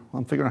there. Well,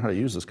 I'm figuring out how to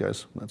use this,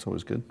 guys. That's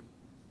always good.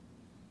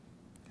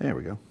 There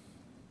we go.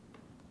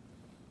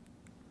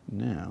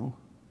 Now,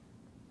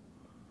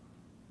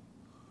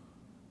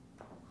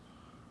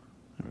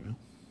 there we go.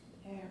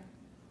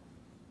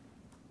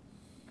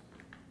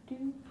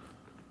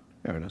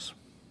 There it is.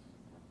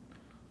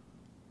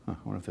 Huh,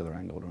 I wonder if the other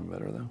angle would have been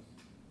better, though.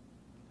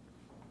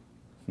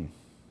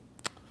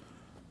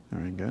 All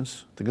right,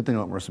 guys. The good thing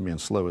about Marisa being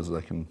slow is that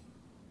I can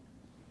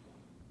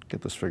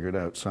get this figured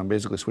out. So I'm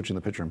basically switching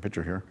the picture in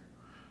picture here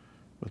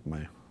with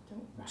my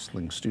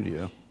Sling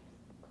Studio.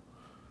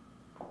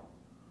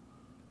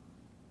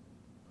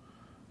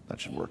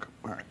 That should work.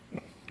 All right.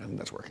 I think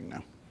that's working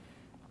now.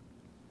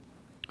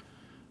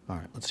 All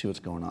right, let's see what's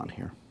going on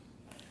here.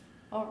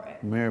 All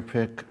right. Mirror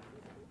pick,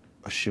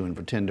 a shoe-in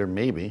for Tinder,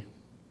 maybe.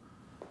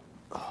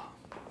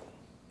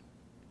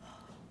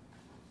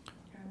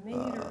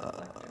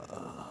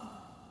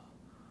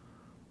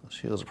 Those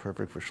heels are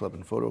perfect for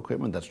schlepping photo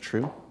equipment. That's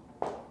true.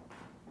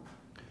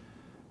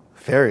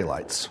 Fairy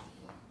lights.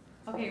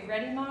 Okay,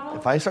 ready, model?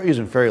 If I start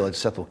using fairy lights,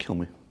 Seth will kill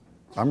me.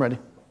 I'm ready.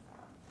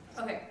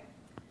 Okay.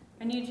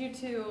 I need you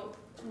to,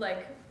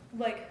 like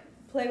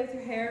play with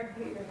your hair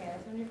and put your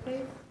hands on your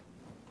face.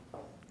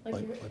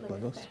 Like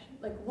this?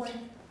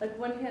 Like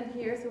one hand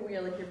here, so where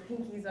your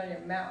pinky's on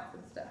your mouth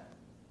and stuff.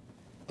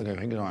 Like I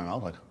think it's on my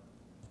mouth, like.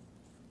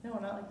 No,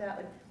 not like that.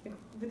 Like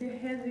with your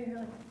hands in your hair,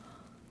 like.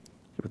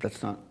 Yeah, but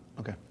that's not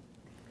okay.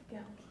 Go.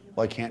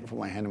 Well, I can't put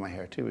my hand in my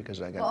hair too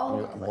because I'm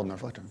holding the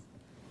reflector.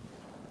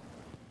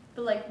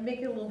 But like,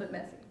 make it a little bit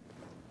messy.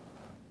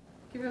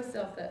 Give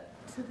yourself that.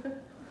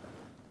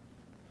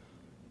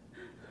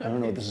 I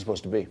don't know what this is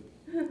supposed to be.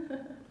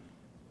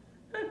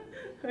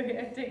 Okay,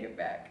 I take it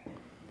back.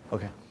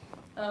 Okay.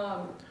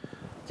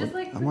 Just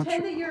like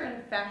pretend that you're in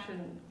a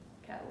fashion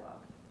catalog.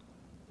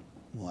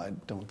 Well, I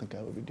don't think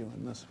I would be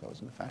doing this if I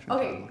was in a fashion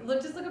Okay,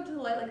 catalog. just look up to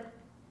the light, like.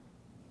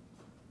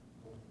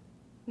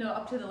 No,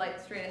 up to the light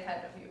straight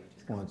ahead of you.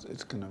 Just Well,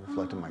 it's going to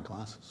reflect in my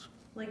glasses.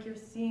 like you're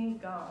seeing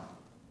God.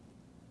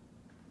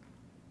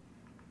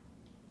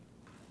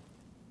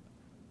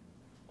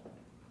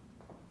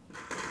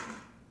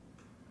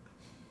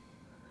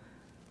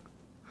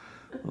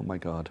 Oh my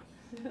God.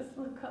 Just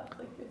look up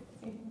like you're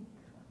seeing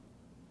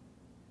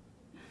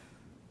God.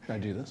 Should I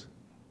do this?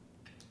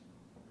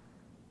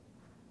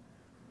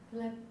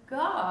 Like,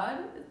 God,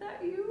 is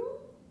that you?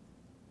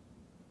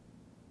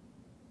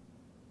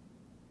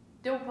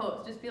 Don't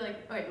pose. Just be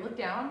like, wait, look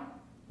down.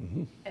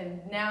 Mm-hmm. And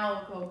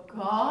now go,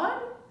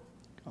 God?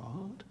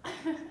 God?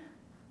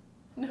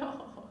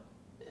 No.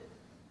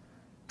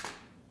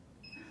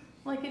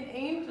 Like an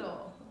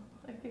angel.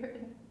 Like you're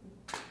in...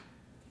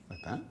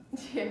 Like that?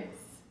 Yes.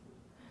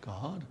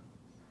 God?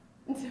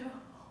 No.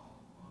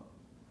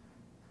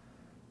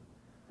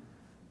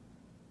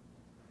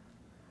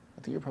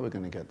 I think you're probably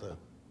going to get the...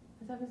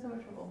 It's having so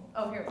much trouble.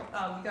 Oh, here.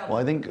 You got Well,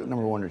 I think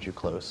number one, you're too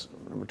close.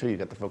 Number two, you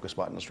got the focus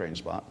spot in a strange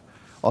spot.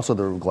 Also,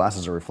 the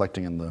glasses are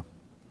reflecting in the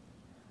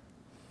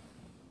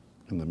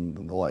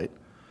light.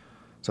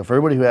 So for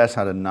everybody who asks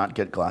how to not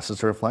get glasses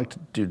to reflect,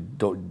 dude,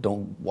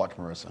 don't watch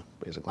Marisa,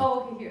 basically.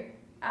 Oh, okay, here.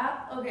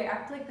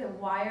 Act like the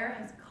wire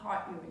has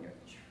caught you and you're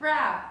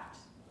trapped.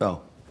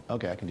 Oh,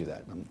 okay, I can do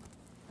that.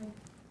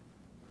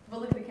 But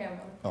look at the camera.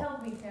 Oh.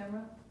 Help me,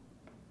 camera.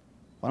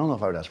 I don't know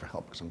if I would ask for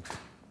help because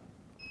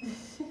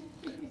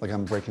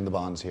I'm breaking the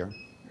bonds here.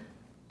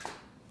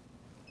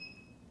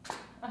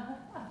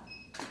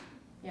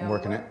 Yeah, I'm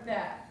working work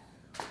that.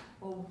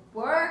 We'll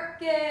work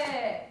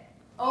it.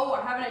 Oh,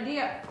 I have an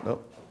idea.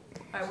 Nope.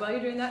 All right, while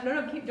you're doing that, no,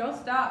 don't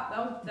stop.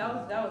 That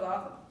was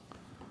awesome.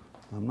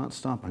 I'm not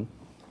stopping.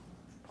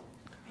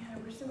 Man, I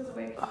wish there was a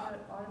way to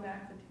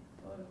automatically take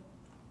a photo.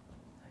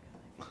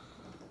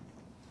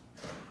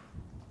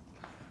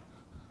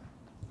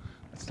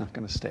 It's not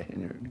going to stay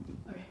in your...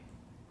 Okay,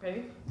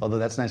 ready? Although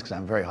that's nice because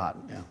I'm very hot,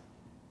 yeah.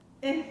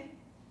 Oh,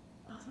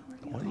 it's not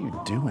working What at are you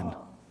all. doing?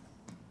 All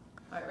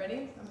right,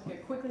 ready? I'm going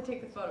to quickly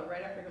take the photo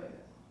right after I go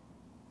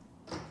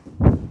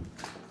like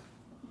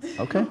this.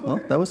 Okay,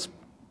 well, that was...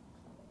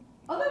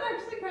 Oh, that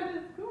actually kind of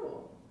is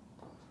cool.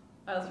 All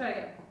right, let's try it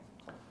again.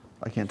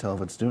 I can't tell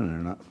if it's doing it or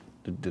not.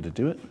 Did it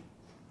do it?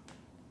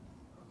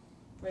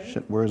 Ready?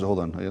 Shit, where is it? Hold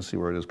on, I gotta see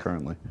where it is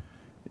currently.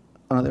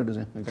 Oh, no, there it is.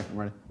 Yeah. Okay, I'm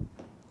ready.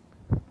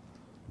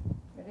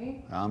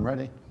 Ready? I'm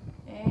ready.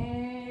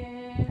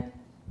 And...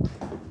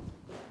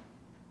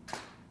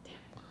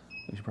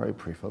 You should probably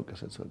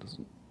pre-focus it so it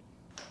doesn't...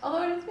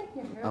 Although it is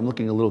making it I'm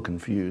looking a little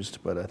confused,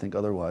 but I think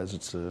otherwise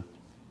it's All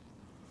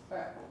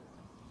right,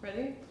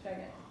 ready? Try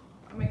again.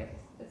 Oh my goodness,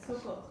 it's so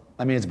close.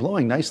 I mean, it's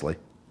blowing nicely.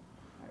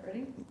 All right,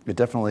 ready? It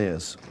definitely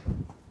is.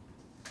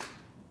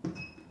 I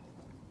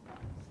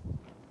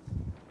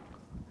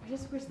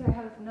just wish that I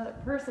had it for another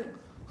person.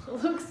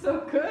 It looks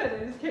so good.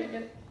 I just can't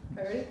get it.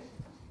 All right, ready?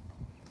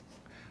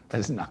 That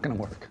is not gonna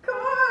work. Come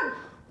on!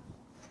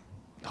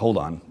 Hold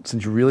on.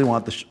 Since you really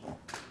want the...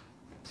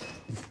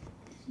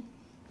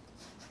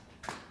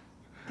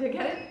 Did I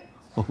get it?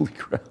 Holy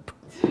crap.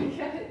 Did I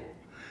get it?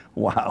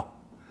 Wow.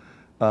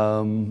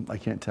 I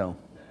can't tell.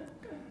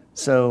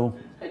 So,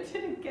 I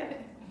didn't get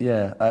it.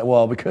 yeah,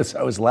 well, because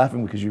I was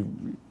laughing because you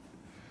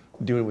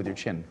do it with your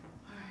chin.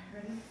 All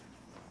right, ready?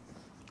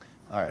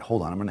 All right,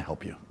 hold on. I'm going to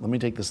help you. Let me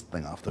take this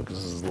thing off, though,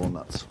 because this is a little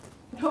nuts.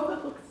 No,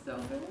 it looks so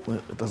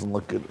good. It doesn't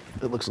look good.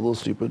 It looks a little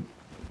stupid.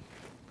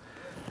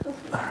 All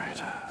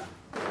right.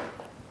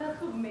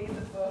 That's what made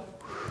the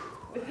book.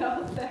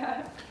 Without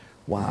that,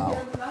 Wow.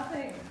 there's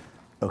nothing.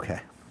 Okay.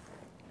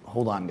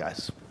 Hold on,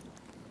 guys.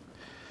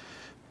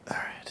 All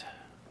right.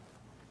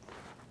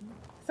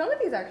 Some of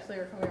these actually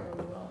are coming out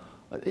really well.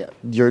 Yeah,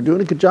 you're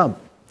doing a good job.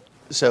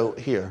 So,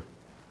 here.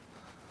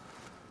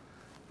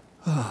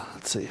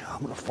 Let's see.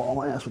 I'm going to fall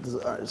my ass with this.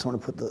 All right, so I'm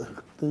going to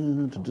put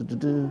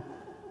the...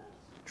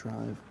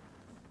 drive.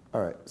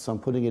 All right, so I'm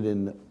putting it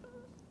in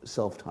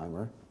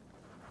self-timer.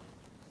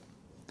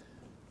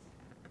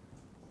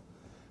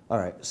 All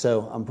right,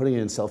 so I'm putting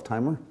it in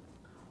self-timer.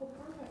 Oh,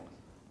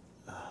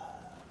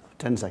 perfect.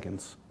 10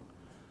 seconds.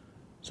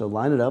 So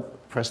line it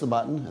up, press the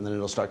button, and then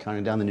it'll start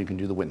counting down, then you can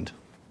do the wind.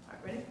 All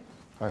right, ready?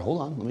 All right,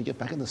 hold on. Let me get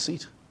back in the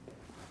seat.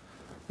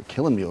 You're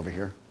killing me over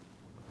here.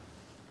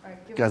 All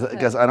right, give Guys, us a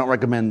guys, I don't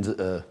recommend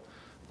that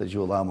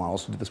you allow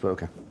models to do this, but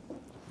okay.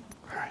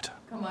 All right.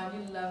 Come on,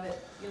 you love it.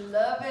 You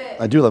love it.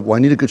 I do love, well, I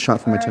need a good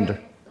shot for my All right,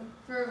 Tinder.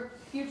 For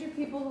future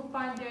people who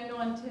find Daniel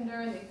on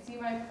Tinder and they see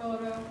my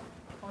photo,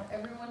 I want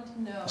everyone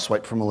to know.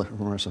 Swipe from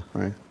Marisa,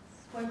 all right?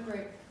 Swipe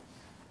right.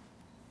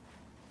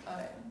 All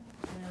right,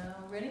 now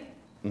ready?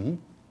 Mm-hmm.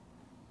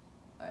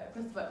 All right,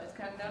 press the button. It's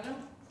counting down now.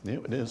 Yeah,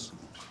 it is.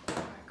 All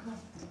right, come on.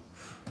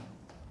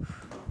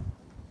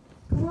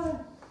 Come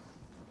on.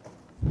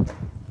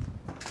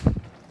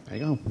 There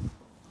you go.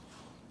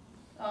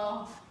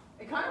 Oh,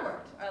 it kind of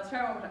worked. All right, let's try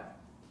it one more time.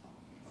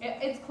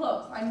 It's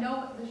close. I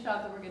know the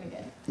shot that we're going to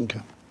get. Okay.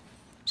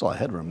 There's a lot of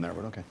headroom there,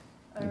 but okay.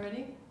 All right,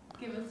 ready?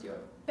 Give us your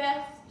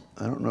best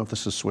I don't know if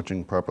this is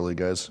switching properly,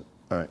 guys.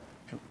 All right.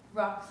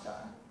 rock star.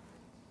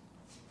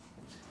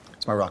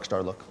 It's my rock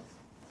star look.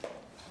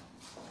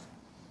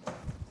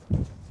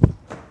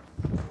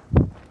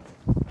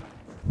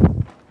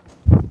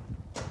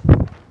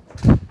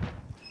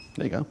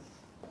 There you go.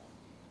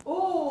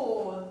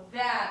 Oh,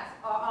 that's...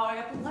 Oh, I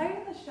got the light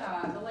in the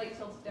shot. The light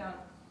tilts down.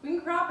 We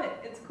can crop it.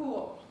 It's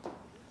cool.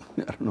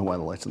 I don't know why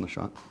the light's in the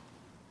shot.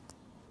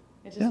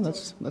 It just Yeah,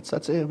 tilts.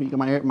 that's it. You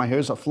got my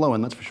hair's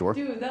flowing, that's for sure.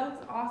 Dude, that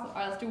looks awesome. All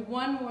right, let's do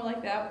one more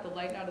like that with the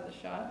light out of the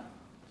shot.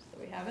 Just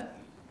we have it?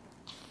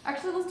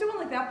 Actually, let's do one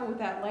like that, but with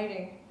that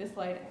lighting, this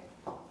lighting.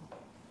 Over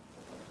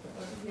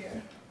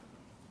here.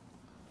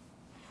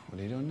 What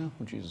are you doing now?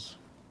 Oh, Jesus.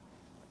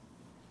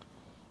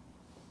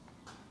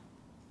 I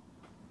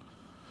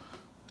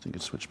think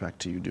it switched back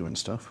to you doing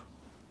stuff.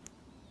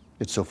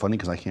 It's so funny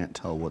because I can't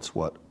tell what's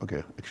what.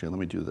 Okay, actually, let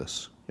me do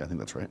this. Yeah, I think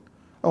that's right.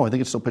 Oh, I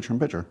think it's still picture in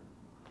picture.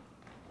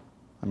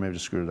 I may have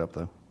just screwed it up,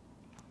 though.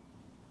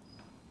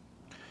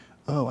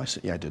 Oh, I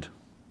see. Yeah, I did.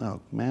 Oh,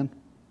 man.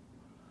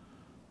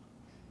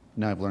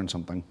 Now I've learned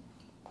something.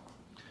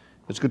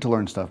 It's good to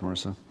learn stuff,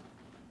 Marisa.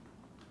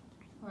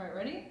 All right,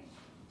 ready?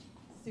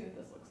 Let's see what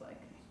this looks like.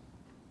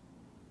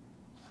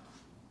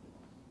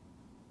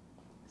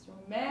 So,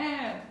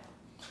 man.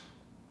 All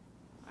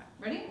right,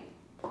 ready?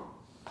 All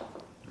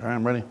right,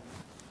 I'm ready.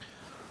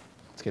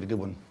 Let's get a good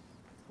one.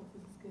 Hope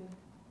this is good.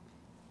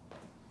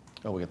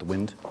 Oh, we got the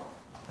wind.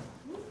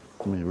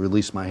 Let me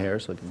release my hair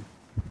so I can...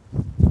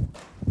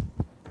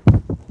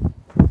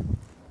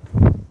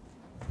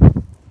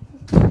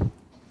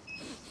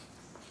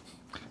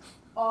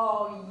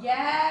 Oh,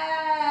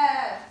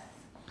 yes!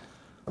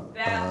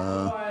 That's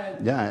the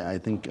one. Yeah, I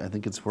think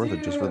it's worth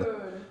it just for the...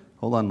 Dude.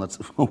 Hold on, let's...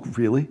 Oh,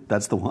 really?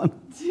 That's the one?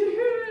 Dude,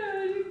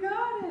 you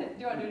got it.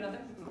 Do you want to do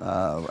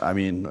another? I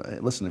mean,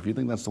 listen, if you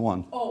think that's the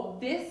one, Oh,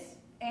 this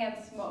and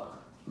smoke.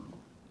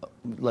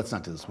 let's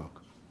not do the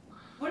smoke.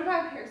 What if I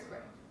have hairspray?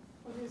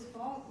 Well, there's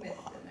fog mist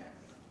in there.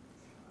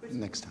 Which,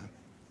 Next time.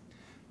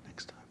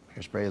 Next time.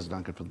 Hairspray is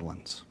not good for the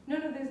lens. no,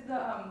 there's the,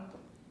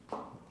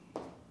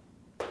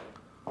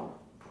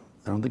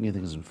 I don't think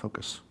anything is in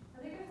focus.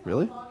 I think it's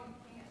Really? fog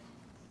in hand.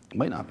 It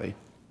might not be.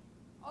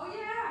 Oh,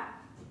 yeah.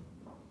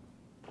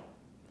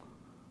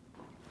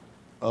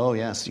 Oh,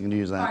 yes, you can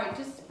use All that. right,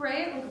 just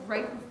spray it like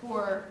right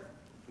before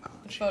Oh,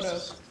 the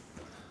Jesus. photos.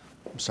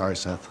 I'm sorry,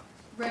 Seth.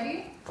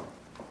 Ready?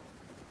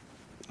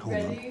 Hold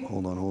Ready?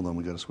 on. Hold on.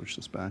 We got to switch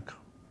this back.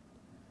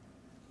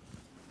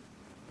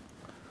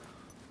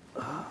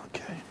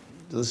 Okay.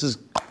 This is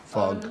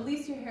fog.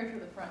 Release your hair to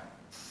the front.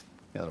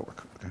 Yeah, that'll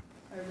work. Okay.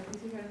 All right,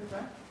 release your hair to the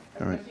front.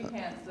 All As right. much as you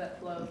can so that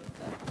flows.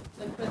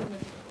 Like, put as much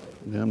as you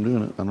can. Yeah, I'm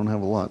doing it. I don't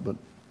have a lot, but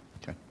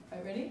okay. All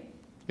right, ready?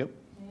 Yep.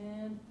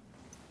 And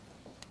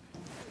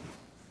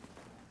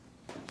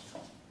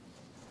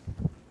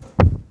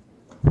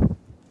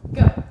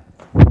go.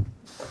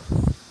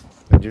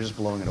 And you're just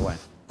blowing it away.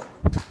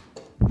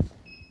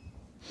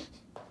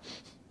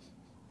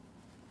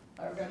 All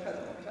right, we're gonna try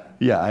that one more time.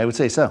 Yeah, I would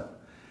say so.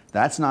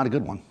 That's not a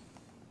good one.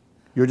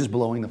 You're just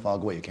blowing the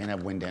fog away. You can't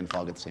have wind and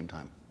fog at the same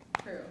time.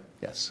 True.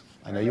 Yes.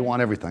 I know you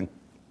want everything.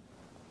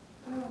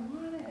 I don't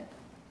want it.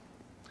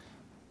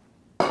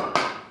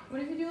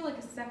 What if you do like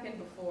a second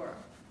before?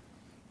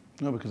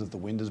 No, because if the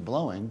wind is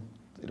blowing,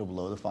 it'll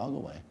blow the fog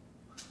away.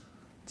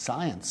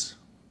 Science.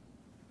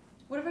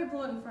 What if I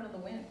blow it in front of the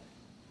wind?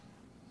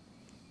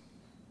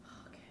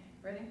 Okay,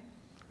 ready?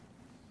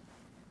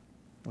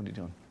 What are you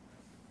doing?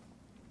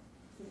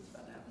 See what's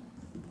about to happen.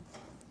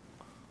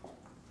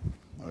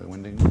 Are we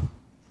winding?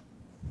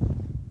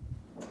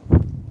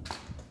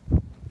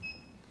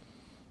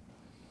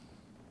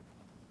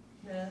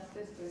 Yeah, that's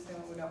basically the same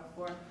one we got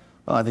before.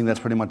 Well, I think that's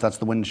pretty much, that's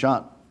the wind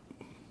shot.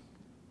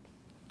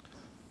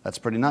 That's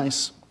pretty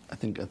nice. I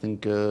think,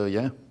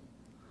 yeah.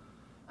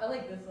 I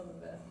like this one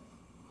the best.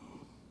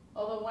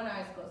 Although one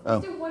eye's closed. Oh.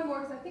 Let's do one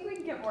more because I think we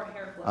can get more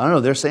hair flow. I don't know,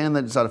 they're saying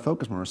that it's out of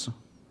focus, Marisa.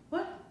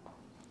 What?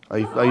 Are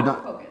you Not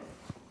not, focus.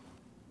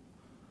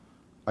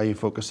 are you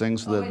focusing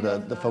so Oh, that wait, no,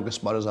 the it's not. focus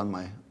spot is on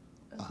my, I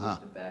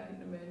switched it back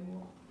into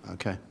manual.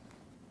 okay.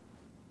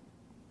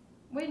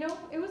 Wait, no,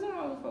 it wasn't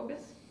auto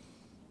focus.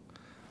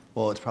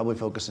 Well, it's probably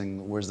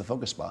focusing, where's the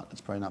focus spot?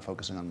 It's probably not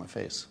focusing on my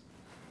face.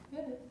 Yeah,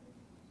 it is.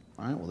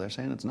 All right, well, they're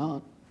saying it's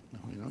not.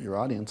 You know, your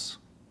audience.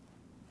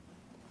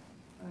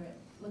 All right,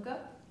 look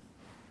up.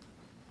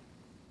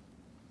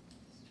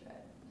 Let's try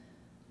it.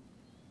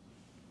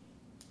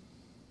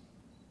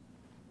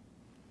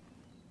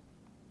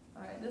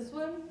 All right, this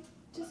one,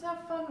 just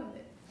have fun with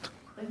it.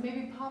 Like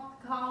maybe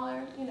pop the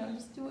collar, you know,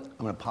 just do it.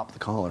 I'm gonna pop the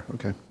collar,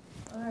 okay.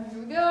 All right, here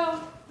we go.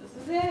 This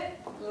is it.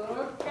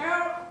 Look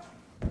out.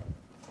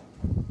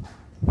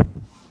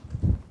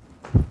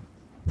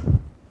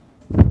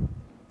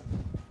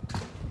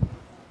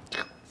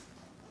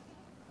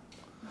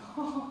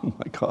 Oh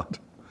my God.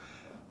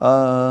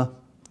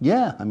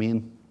 Yeah, I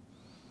mean,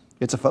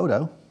 it's a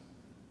photo.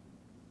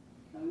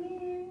 I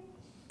mean,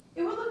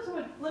 it would look so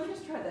much. Let me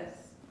just try this.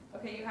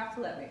 Okay, you have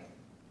to let me.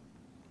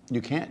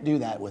 You can't do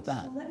that with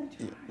that. Well, let me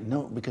try.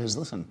 No, because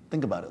listen,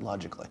 think about it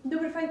logically. No,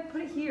 but if I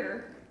put it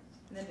here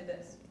and then do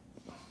this.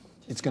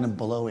 It's gonna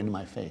blow into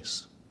my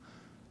face.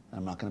 And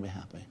I'm not gonna be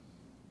happy.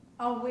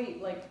 I'll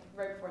wait, like,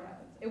 right before it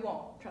happens. It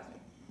won't, trust me.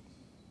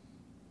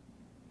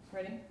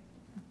 Ready?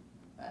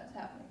 That's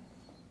happening.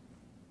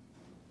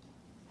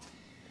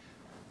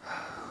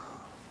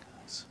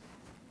 Guys,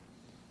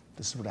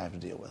 this is what I have to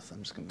deal with.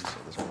 I'm just gonna say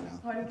this right now.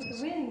 How do you get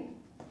the wind?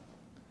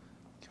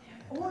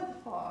 Or the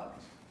fog.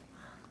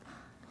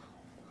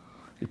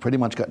 You pretty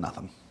much got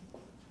nothing.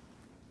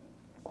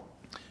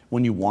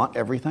 When you want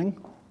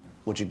everything,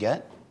 what you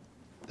get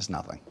is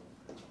nothing.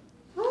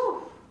 Whew.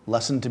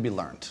 Lesson to be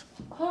learned.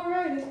 All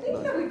right, I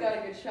think that we got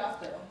a good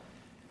shot, though.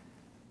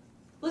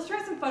 Let's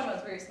try some fun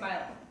ones where you're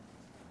smiling.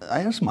 I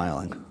am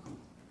smiling.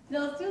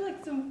 No, let's do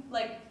like some,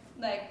 like,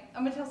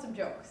 I'm gonna tell some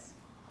jokes.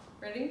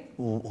 Ready?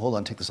 Well, hold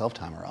on, take the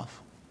self-timer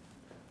off.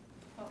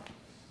 Oh.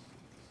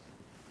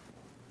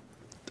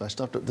 Do I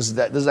still have to, this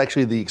is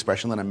actually the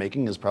expression that I'm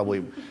making is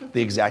probably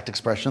the exact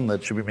expression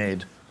that should be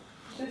made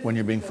when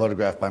you're being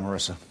photographed by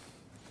Marisa.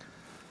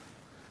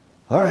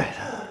 All right.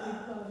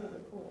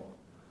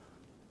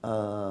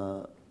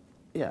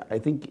 Yeah, I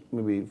think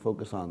maybe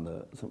focus on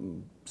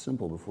something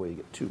simple before you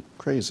get too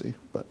crazy.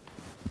 But,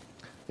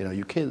 you know,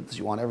 you kids,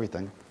 you want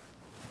everything.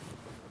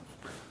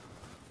 All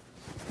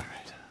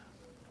right.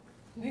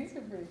 These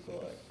are pretty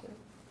cool, actually.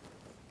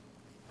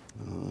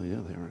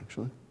 Yeah, they are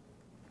actually.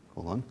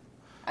 Hold on.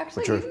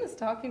 Actually, even the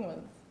talking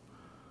ones.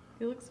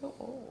 You look so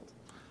old.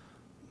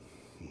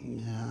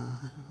 Yeah,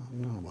 I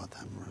don't know about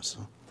that,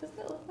 Marisa. Doesn't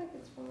it look like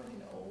it's from like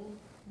an old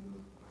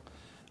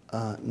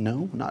movie?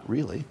 No, not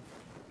really.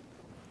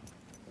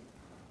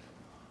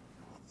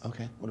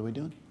 Okay, what are we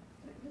doing?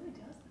 It really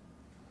does.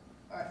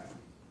 All right.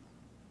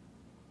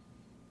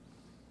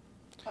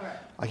 All right.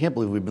 I can't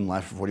believe we've been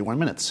live for 41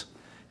 minutes,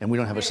 and we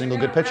don't have a single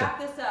good picture. Wrap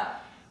this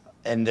up.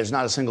 And there's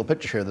not a single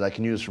picture here that I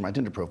can use for my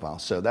Tinder profile,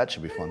 so that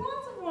should be fun. There's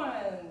lots of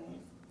ones.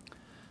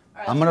 All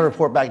right, I'm going to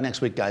report back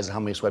next week, guys, how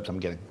many swipes I'm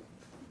getting.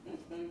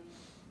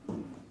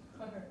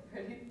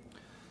 Ready?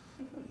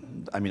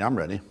 I mean, I'm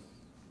ready.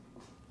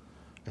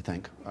 I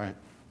think. All right.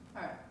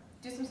 All right.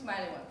 Do some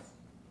smiley ones.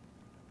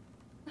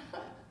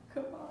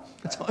 Come on.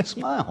 That's how I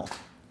smile.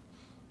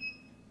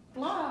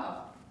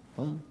 Blah.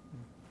 Well,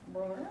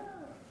 Blah.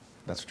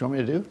 that's what you want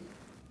me to do?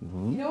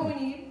 You know what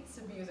we need?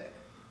 Some music.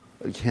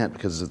 You can't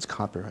because it's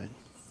copyright.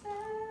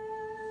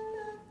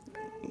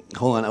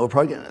 Hold on, we're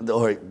probably getting,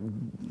 all right,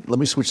 let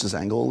me switch this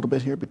angle a little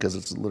bit here because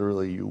it's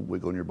literally you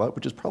wiggling your butt,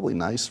 which is probably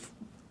nice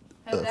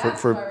And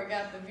that's why we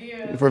got the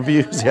views. for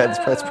views. Yeah,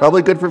 it's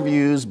probably good for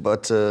views,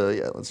 but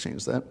yeah, let's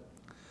change that.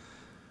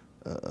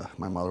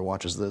 My mother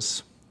watches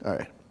this. All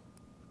right.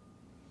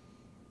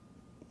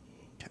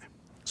 Okay.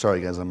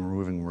 Sorry, guys, I'm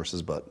removing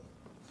Marissa's butt.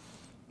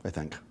 I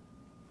think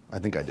I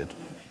did.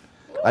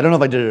 I don't know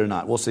if I did it or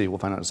not. We'll see. We'll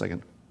find out in a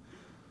second.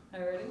 Are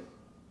you ready?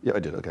 Yeah, I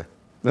did. Okay.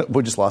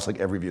 We just lost like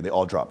every view. They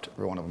all dropped,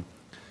 every one of them.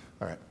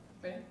 All right.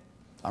 Ready?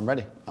 I'm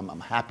ready. I'm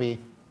happy.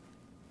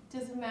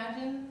 Just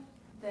imagine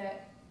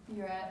that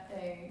you're at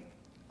a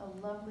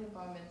lovely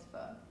bar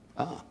mitzvah,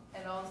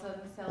 and all of a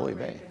sudden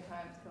celebration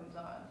times comes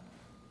on.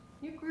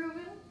 You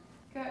grooving?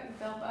 Got your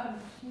belt bottom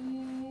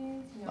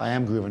jeans. You know, I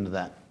am grooving to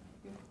that.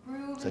 You're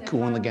grooving. Is that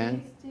cool in the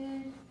gang?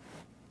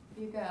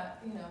 You got,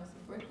 you know,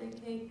 some birthday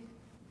cake.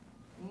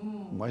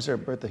 Why is there a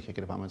birthday cake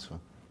at a bar mitzvah?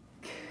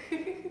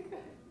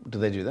 Do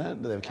they do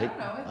that? Do they have cake?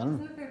 I don't know.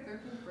 know. Isn't it their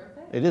 13th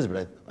birthday? It is,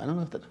 but I don't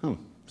know if that.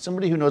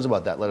 Somebody who knows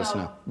about that, let us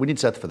No. know. We need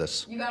Seth for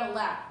this. You gotta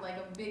laugh like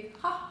a big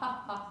ha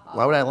ha ha ha.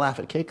 Why would I laugh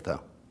at cake though?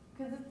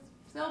 Because it's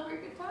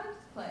Celebrate Good Times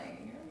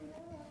playing.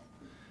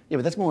 You're Yeah,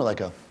 but that's more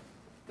like a.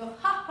 Go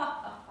ha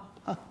ha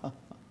ha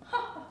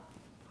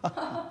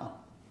ha.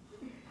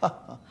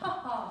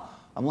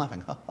 I'm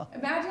laughing.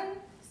 Imagine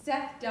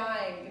Seth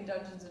dying in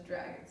Dungeons and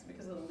Dragons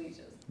because of the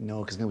leeches. No,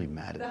 because he's gonna be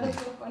mad That at me. was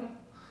so funny.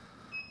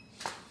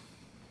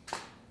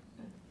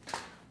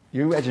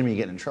 You imagine me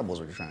getting in trouble is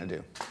what you're trying to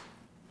do.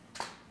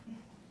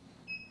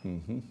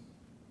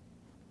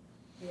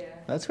 Yeah.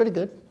 That's pretty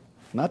good.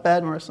 Not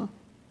bad, Marisa.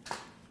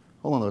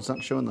 Hold on, though. It's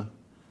not showing the.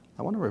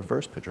 I want a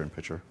reverse picture in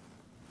picture.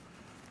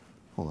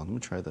 Hold on. Let me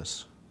try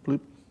this.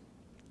 Bloop,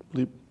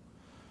 bloop,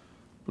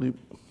 bloop.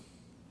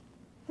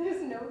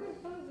 There's no good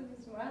photos of you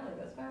smiling.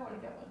 That's why I want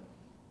to get one.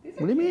 These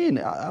What do you mean?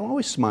 I'm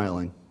always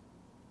smiling.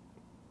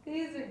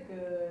 These are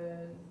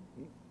good.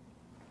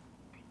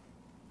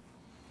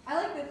 I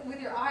like this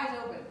with your eyes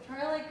open.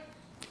 Try like.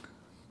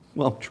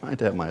 Well, I'm trying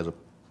to have my eyes open.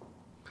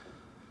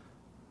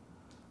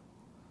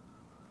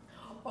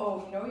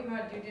 Oh, you know what you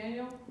gotta do,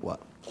 Daniel? What?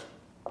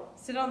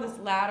 Sit on this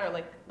ladder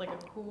like a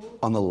cool.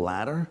 On the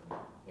ladder?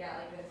 Yeah,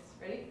 like this.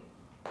 Ready?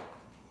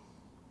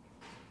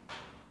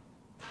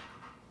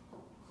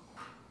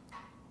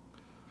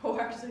 Oh,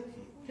 actually,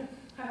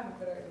 I have a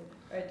better idea.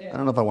 All right, I Dan.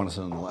 don't know if I want to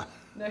sit on the ladder.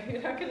 No,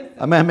 you're not gonna sit.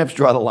 I may have to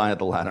draw the line at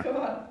the ladder. Come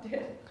on,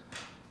 Dan.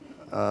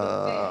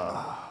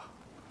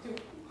 Do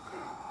it.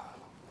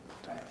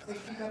 All right, wait,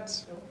 you got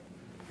this.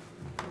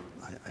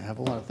 I have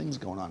a lot of things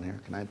going on here.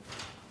 Can I? All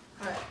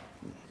right.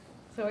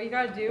 So what you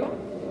gotta do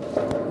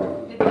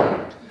is you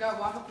gotta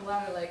walk up the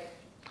ladder like.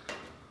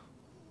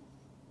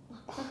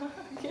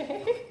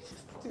 Okay.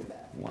 Just do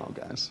that. Wow,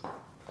 guys.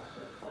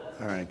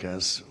 All right,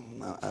 guys.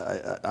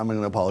 I'm going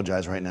to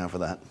apologize right now for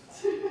that.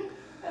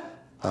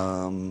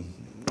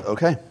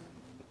 Okay.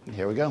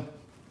 Here we go.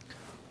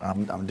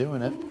 I'm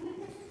doing it.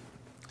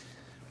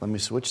 Let me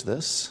switch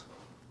this.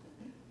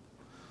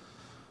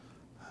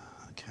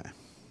 Okay.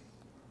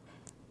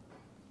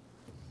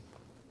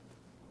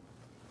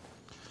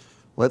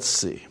 Let's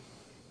see.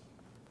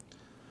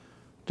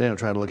 Daniel,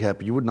 try to look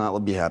happy. You would not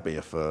be happy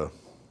if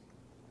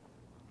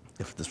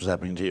this was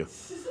happening to you.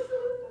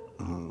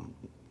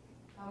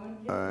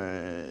 All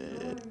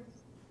right.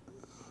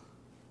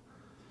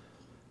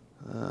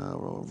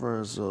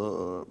 Rovers.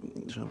 Yeah.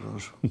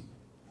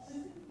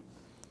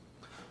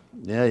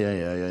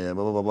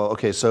 Blah, blah, blah, blah.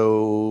 Okay,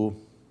 so.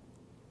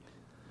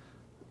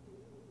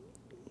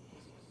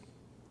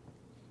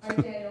 All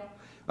right, Daniel.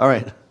 All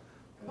right.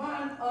 Come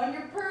on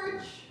your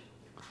perch.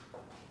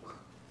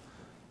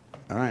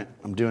 All right,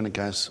 I'm doing it,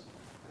 guys.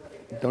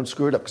 Don't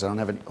screw it up because I don't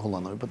have it. Hold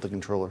on, let me put the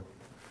controller.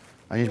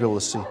 I need to be able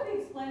to see. You should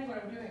be explaining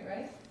what I'm doing,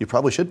 right? You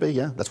probably should be,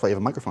 yeah. That's why you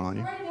have a microphone on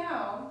you. Right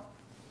now,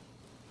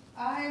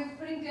 I'm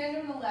putting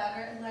Daniel on the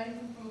ladder and lighting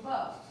him from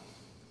above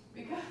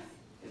because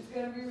it's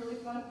going to be really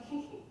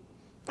funny.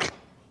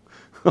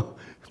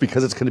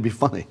 Because it's going to be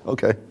funny.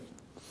 Okay.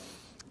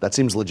 That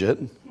seems legit.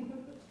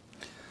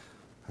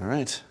 All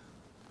right.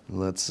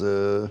 Let's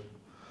do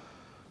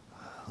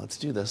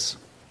this.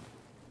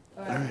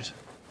 All All right.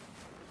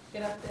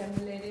 Get up there,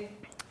 lady.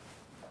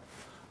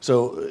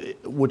 So,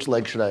 which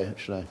leg should I?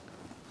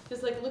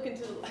 Just like look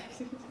into the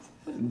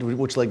light.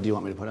 Which leg do you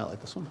want me to put out? Like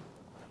this one?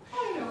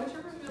 I know,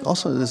 whichever feels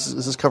Also,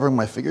 is this covering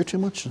my figure too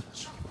much? Should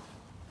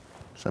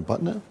I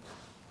button it?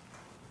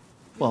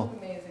 Well,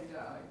 amazing,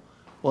 darling.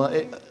 well,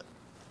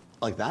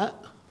 like that?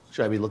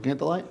 Should I be looking at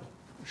the light?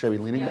 Should I be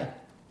leaning back?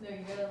 No, you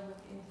gotta look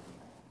into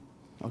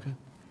the light. Okay.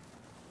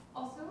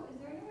 Also, is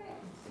there any way I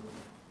can zoom?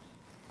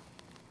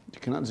 You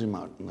cannot zoom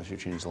out unless you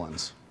change the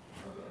lens.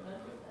 Okay, I'm not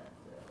doing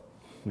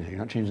that. Yeah, you're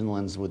not changing the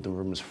lens with the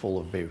room is full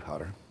of baby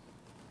powder.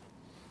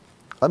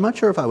 I'm not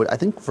sure if I would. I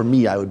think for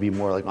me, I would be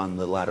more like on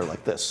the ladder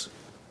like this.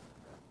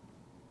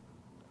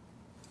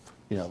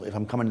 You know, if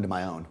I'm coming into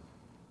my own.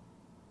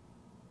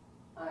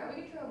 All right,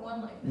 we can try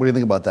one like this. What do you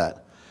think about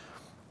that?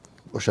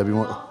 Or should I be I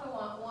more? also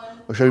want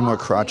one. Or should I be more arm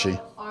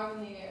crotchy? Arm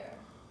in the air.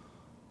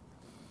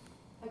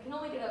 I can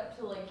only get up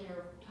to like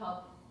your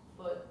top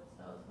foot,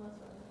 so that's what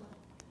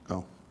I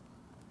want. Oh,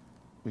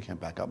 we can't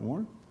back up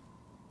more.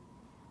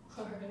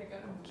 Sorry, I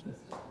gotta move this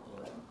just a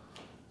little bit.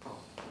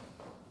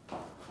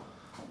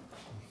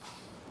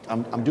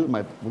 I'm doing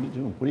my. What are you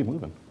doing? What are you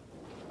moving?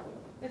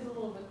 It's a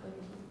little bit like.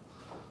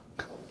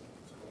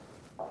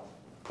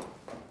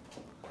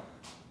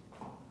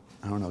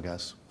 I don't know,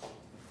 guys.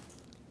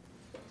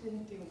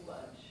 Didn't do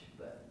much,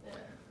 but yeah.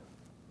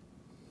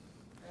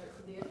 Alright,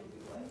 so the edge will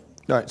be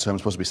white. All right, so I'm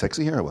supposed to be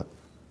sexy here or what?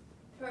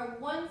 Try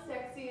one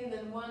sexy and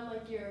then one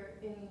like you're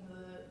in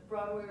the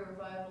Broadway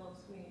revival of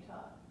Sweeney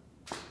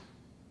Todd.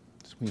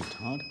 Sweeney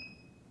Todd?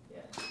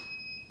 Yeah.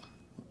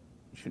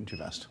 You're shooting too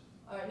fast.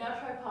 Alright, now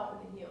try popping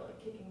the heel, like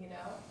kicking it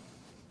out.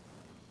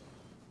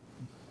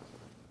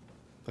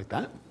 Like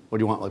that? Or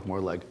do you want like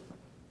more leg?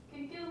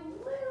 Can you get a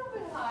little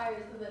bit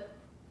higher so that.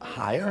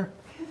 Higher?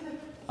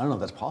 I don't know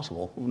if that's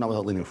possible. Not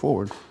without leaning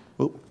forward.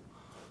 Oop.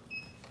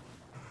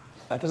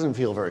 That doesn't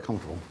feel very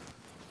comfortable.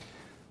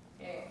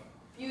 Okay.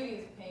 Beauty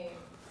is pain.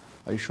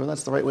 Are you sure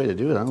that's the right way to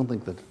do it? I don't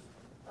think that.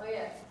 Oh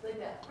yeah, like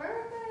that.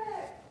 Perfect.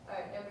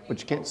 Alright, now can But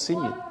you can't see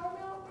me. one arm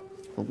out,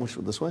 maybe? Well, which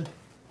this way?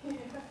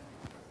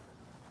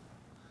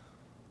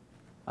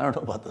 I don't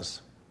know about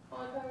this. Oh,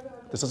 go.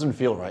 This doesn't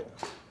feel right.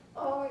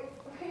 Oh wait,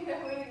 we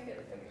didn't get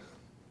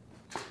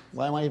it.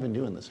 Why am I even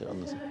doing this here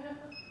on this?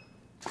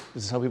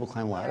 Is this how people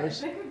climb I ladders?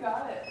 think we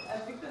got it. I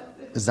think that's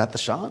it. Is that the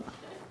shot?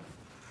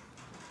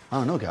 I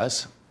don't know,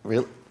 guys.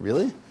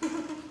 Really?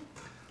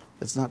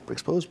 It's not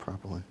exposed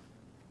properly.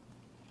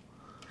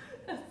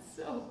 That's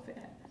so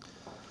bad.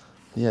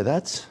 Yeah,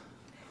 that's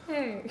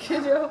Hey,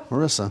 kiddo.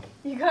 Marisa.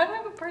 You gotta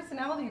have a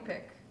personality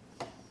pick.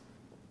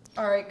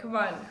 Alright, come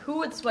on. Who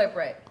would swipe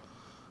right?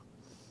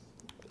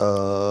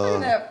 Look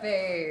at that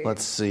face.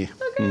 Let's see.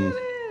 Look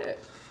at it.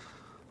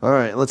 All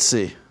right, let's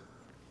see.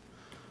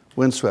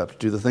 Windswept,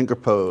 do the thinker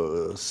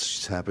pose.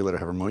 She's happy, let her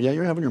have her moment. Yeah,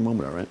 you're having your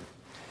moment, all right.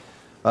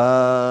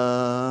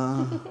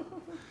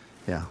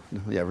 Yeah,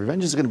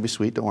 revenge is going to be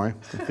sweet, don't worry.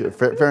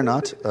 Fair or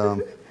not.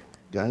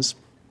 Guys,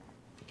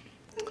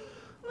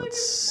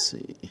 let's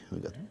see. We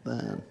got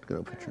that. Got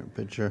a picture in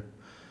picture.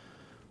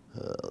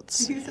 Let's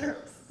see. These are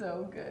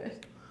so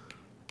good.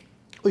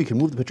 Oh, you can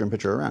move the picture in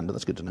picture around.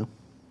 That's good to know.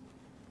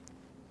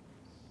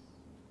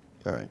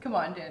 All right. Come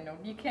on, Daniel.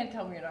 You can't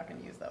tell me you're not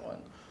going to use that one.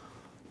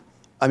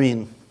 I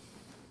mean,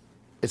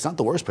 it's not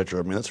the worst picture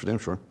of me, that's for damn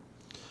sure.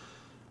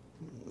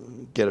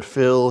 Get a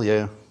fill,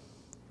 yeah.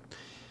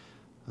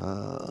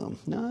 No,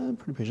 I'm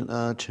pretty patient.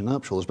 Chin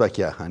up, shoulders back,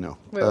 yeah, I know.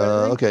 Wait, what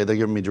are they? Okay, they're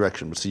giving me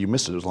direction, but see, you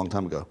missed it. It was a long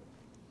time ago.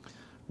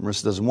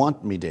 Marisa doesn't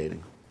want me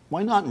dating.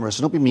 Why not, Marisa?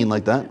 Don't be mean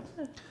like that.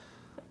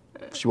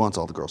 She wants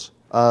all the girls.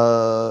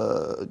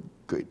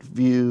 Great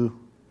view.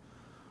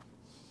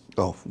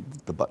 Oh,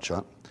 the butt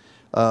shot.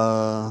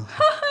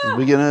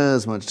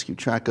 Beginners, much to keep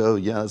track of.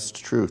 Yeah, that's the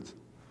truth.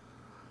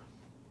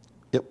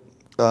 Yep.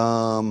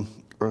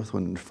 Earth,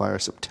 Wind, and Fire,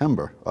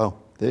 September. Oh,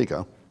 there you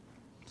go.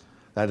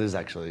 That is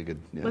actually a good.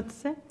 Yeah.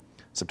 What's that?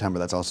 September.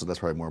 That's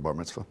probably more bar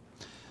mitzvah.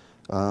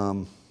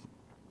 Do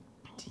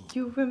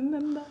you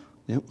remember?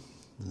 Yep.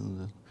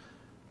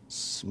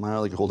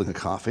 Smile like you're holding a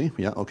coffee.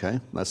 Yeah. Okay.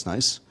 That's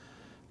nice.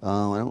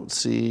 I don't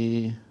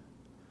see.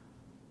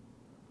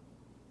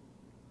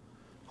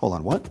 Hold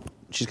on. What?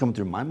 She's coming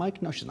through my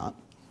mic? No, she's not.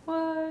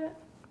 What?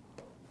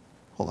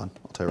 Hold on.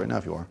 I'll tell you right now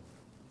if you are.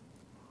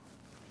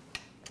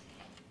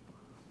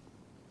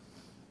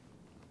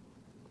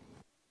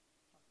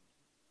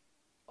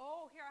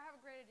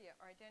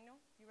 right, Daniel,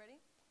 you ready?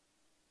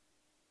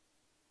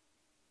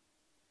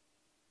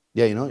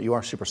 Yeah, you know, you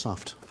are super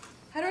soft.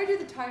 How do I do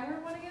the timer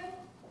one again?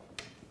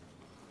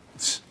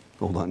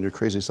 Hold on, you're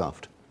crazy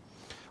soft.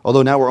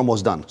 Although now we're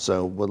almost done,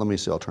 so well, let me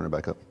see, I'll turn it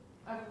back up.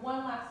 I have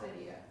one last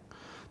idea.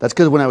 That's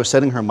because when I was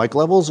setting her mic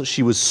levels,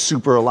 she was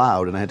super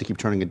loud and I had to keep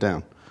turning it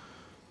down.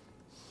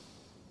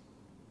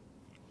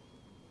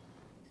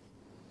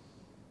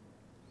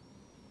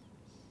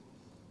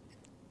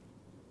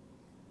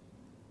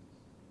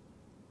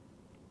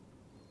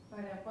 All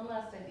right, I have one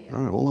last idea.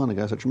 All right, hold on,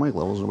 guys, set your mic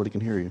levels, nobody can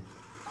hear you.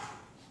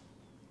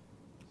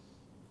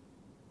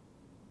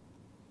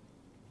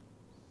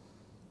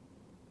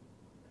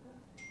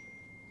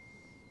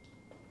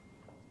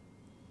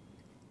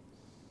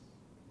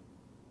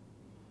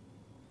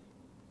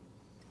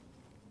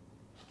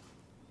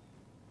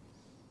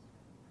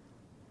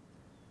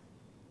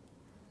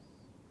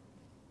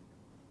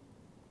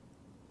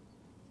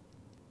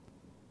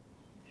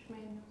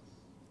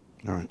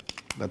 All right,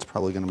 that's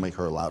probably going to make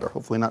her louder.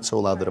 Hopefully not so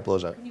loud that it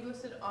blows out. Can you go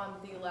sit on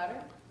the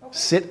ladder? Okay.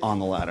 Sit on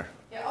the ladder.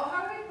 Yeah, oh,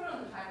 how do I put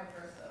on the timer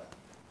first,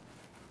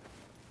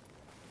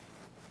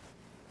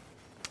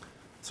 though?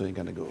 So you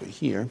got to go over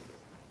here,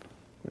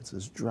 where it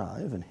says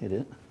drive, and hit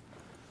it.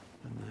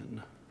 And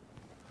then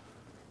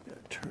you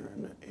gotta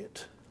turn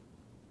it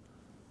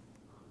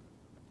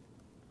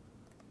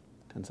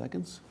 10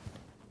 seconds.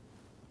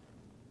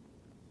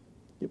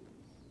 Yep.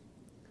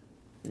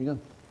 There you go.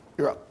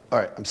 You're up. All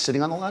right, I'm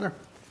sitting on the ladder.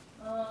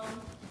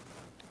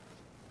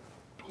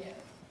 Yeah.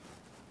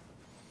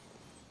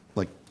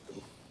 Like,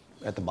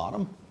 at the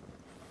bottom?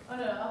 Oh,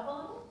 no, up a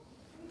little?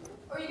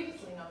 Or you can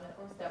just lean on it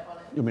or step on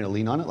it. You want me to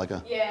lean on it like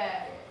a?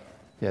 Yeah.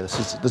 Yeah,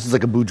 this is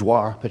like a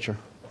boudoir picture.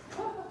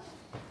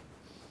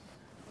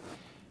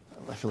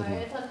 I feel like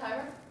It's on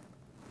timer?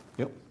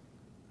 Yep.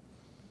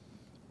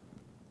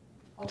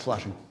 It's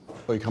flashing.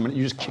 Oh, you coming?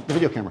 You just kicked the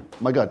video camera.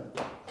 My God.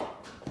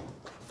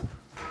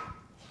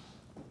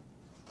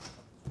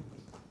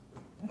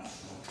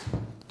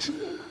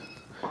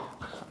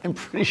 I'm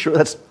pretty sure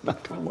that's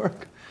not going to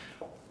work.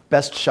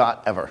 Best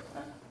shot ever.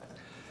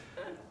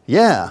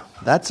 Yeah,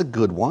 that's a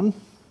good one.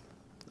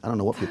 I don't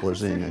know what people are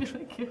seeing,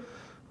 actually.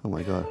 Oh,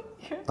 my God.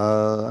 I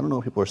don't know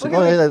what people are seeing.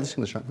 Oh, yeah, I've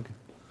seen the shot. Okay.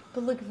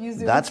 But look, if you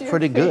zoom That's into your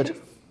pretty good.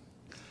 face.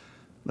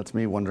 That's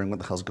me wondering what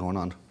the hell's going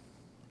on.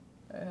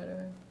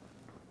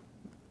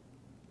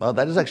 Well,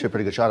 that is actually a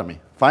pretty good shot of me.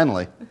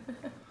 Finally.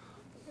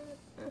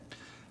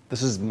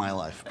 This is my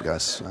life,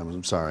 guys.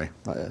 I'm sorry.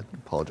 I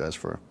apologize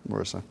for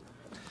Marisa.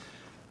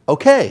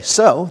 Okay,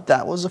 so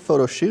that was a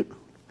photo shoot.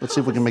 Let's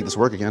see if we can make this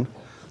work again.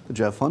 Did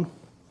you have fun?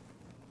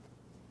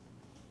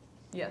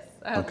 Yes,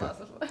 I had Okay. lots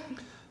of fun.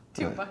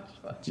 Too much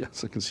fun.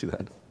 Yes, I can see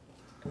that.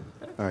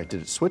 All right,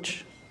 did it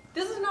switch?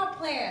 This is not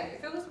planned.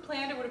 If it was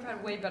planned, it would have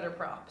had way better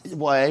props.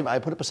 Well, I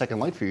put up a second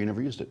light for you. You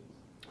never used it.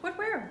 What,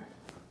 where?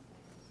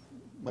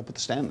 I put the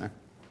stand there.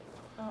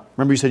 Oh.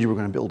 Remember you said you were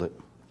going to build it.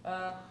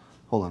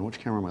 Hold on, which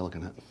camera am I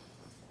looking at?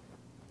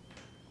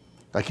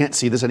 I can't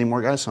see this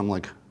anymore, guys, so I'm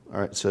like, all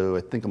right, so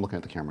I think I'm looking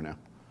at the camera now.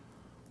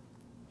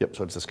 Yep,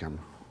 so it's this camera.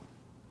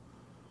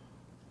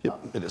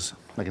 Yep, it is.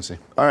 I can see.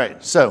 All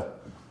right, so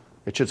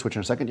it should switch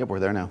in a second. Yep,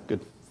 we're there now.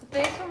 Good. So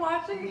thanks for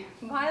watching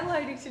my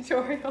lighting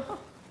tutorial.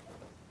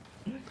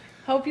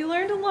 Hope you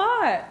learned a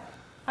lot.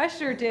 I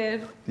sure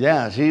did.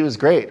 Yeah, she was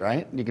great,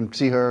 right? You can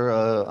see her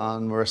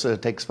on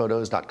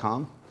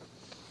marisatakesphotos.com.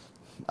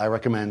 I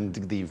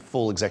recommend the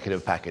full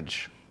executive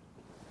package.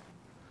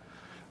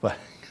 But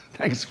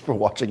thanks for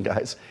watching,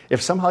 guys.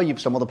 If somehow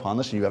you've stumbled upon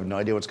this and you have no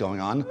idea what's going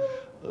on,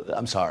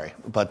 I'm sorry.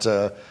 But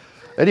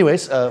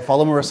anyways,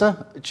 follow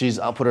Marisa.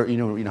 I'll put her, you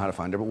know how to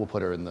find her, but we'll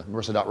put her in the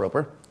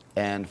marisa.roper.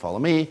 And follow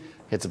me,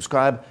 hit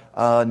subscribe.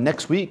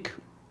 Next week,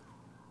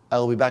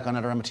 I'll be back on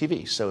Adorama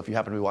TV. So if you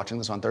happen to be watching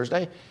this on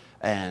Thursday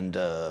and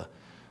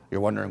you're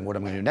wondering what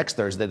I'm going to do next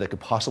Thursday that could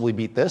possibly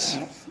beat this,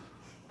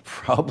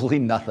 probably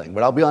nothing.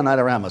 But I'll be on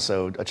Adorama,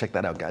 so check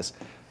that out, guys.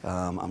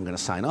 I'm going to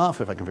sign off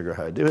if I can figure out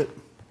how to do it.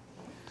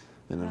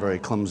 In a very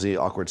clumsy,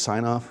 awkward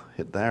sign off,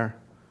 hit there.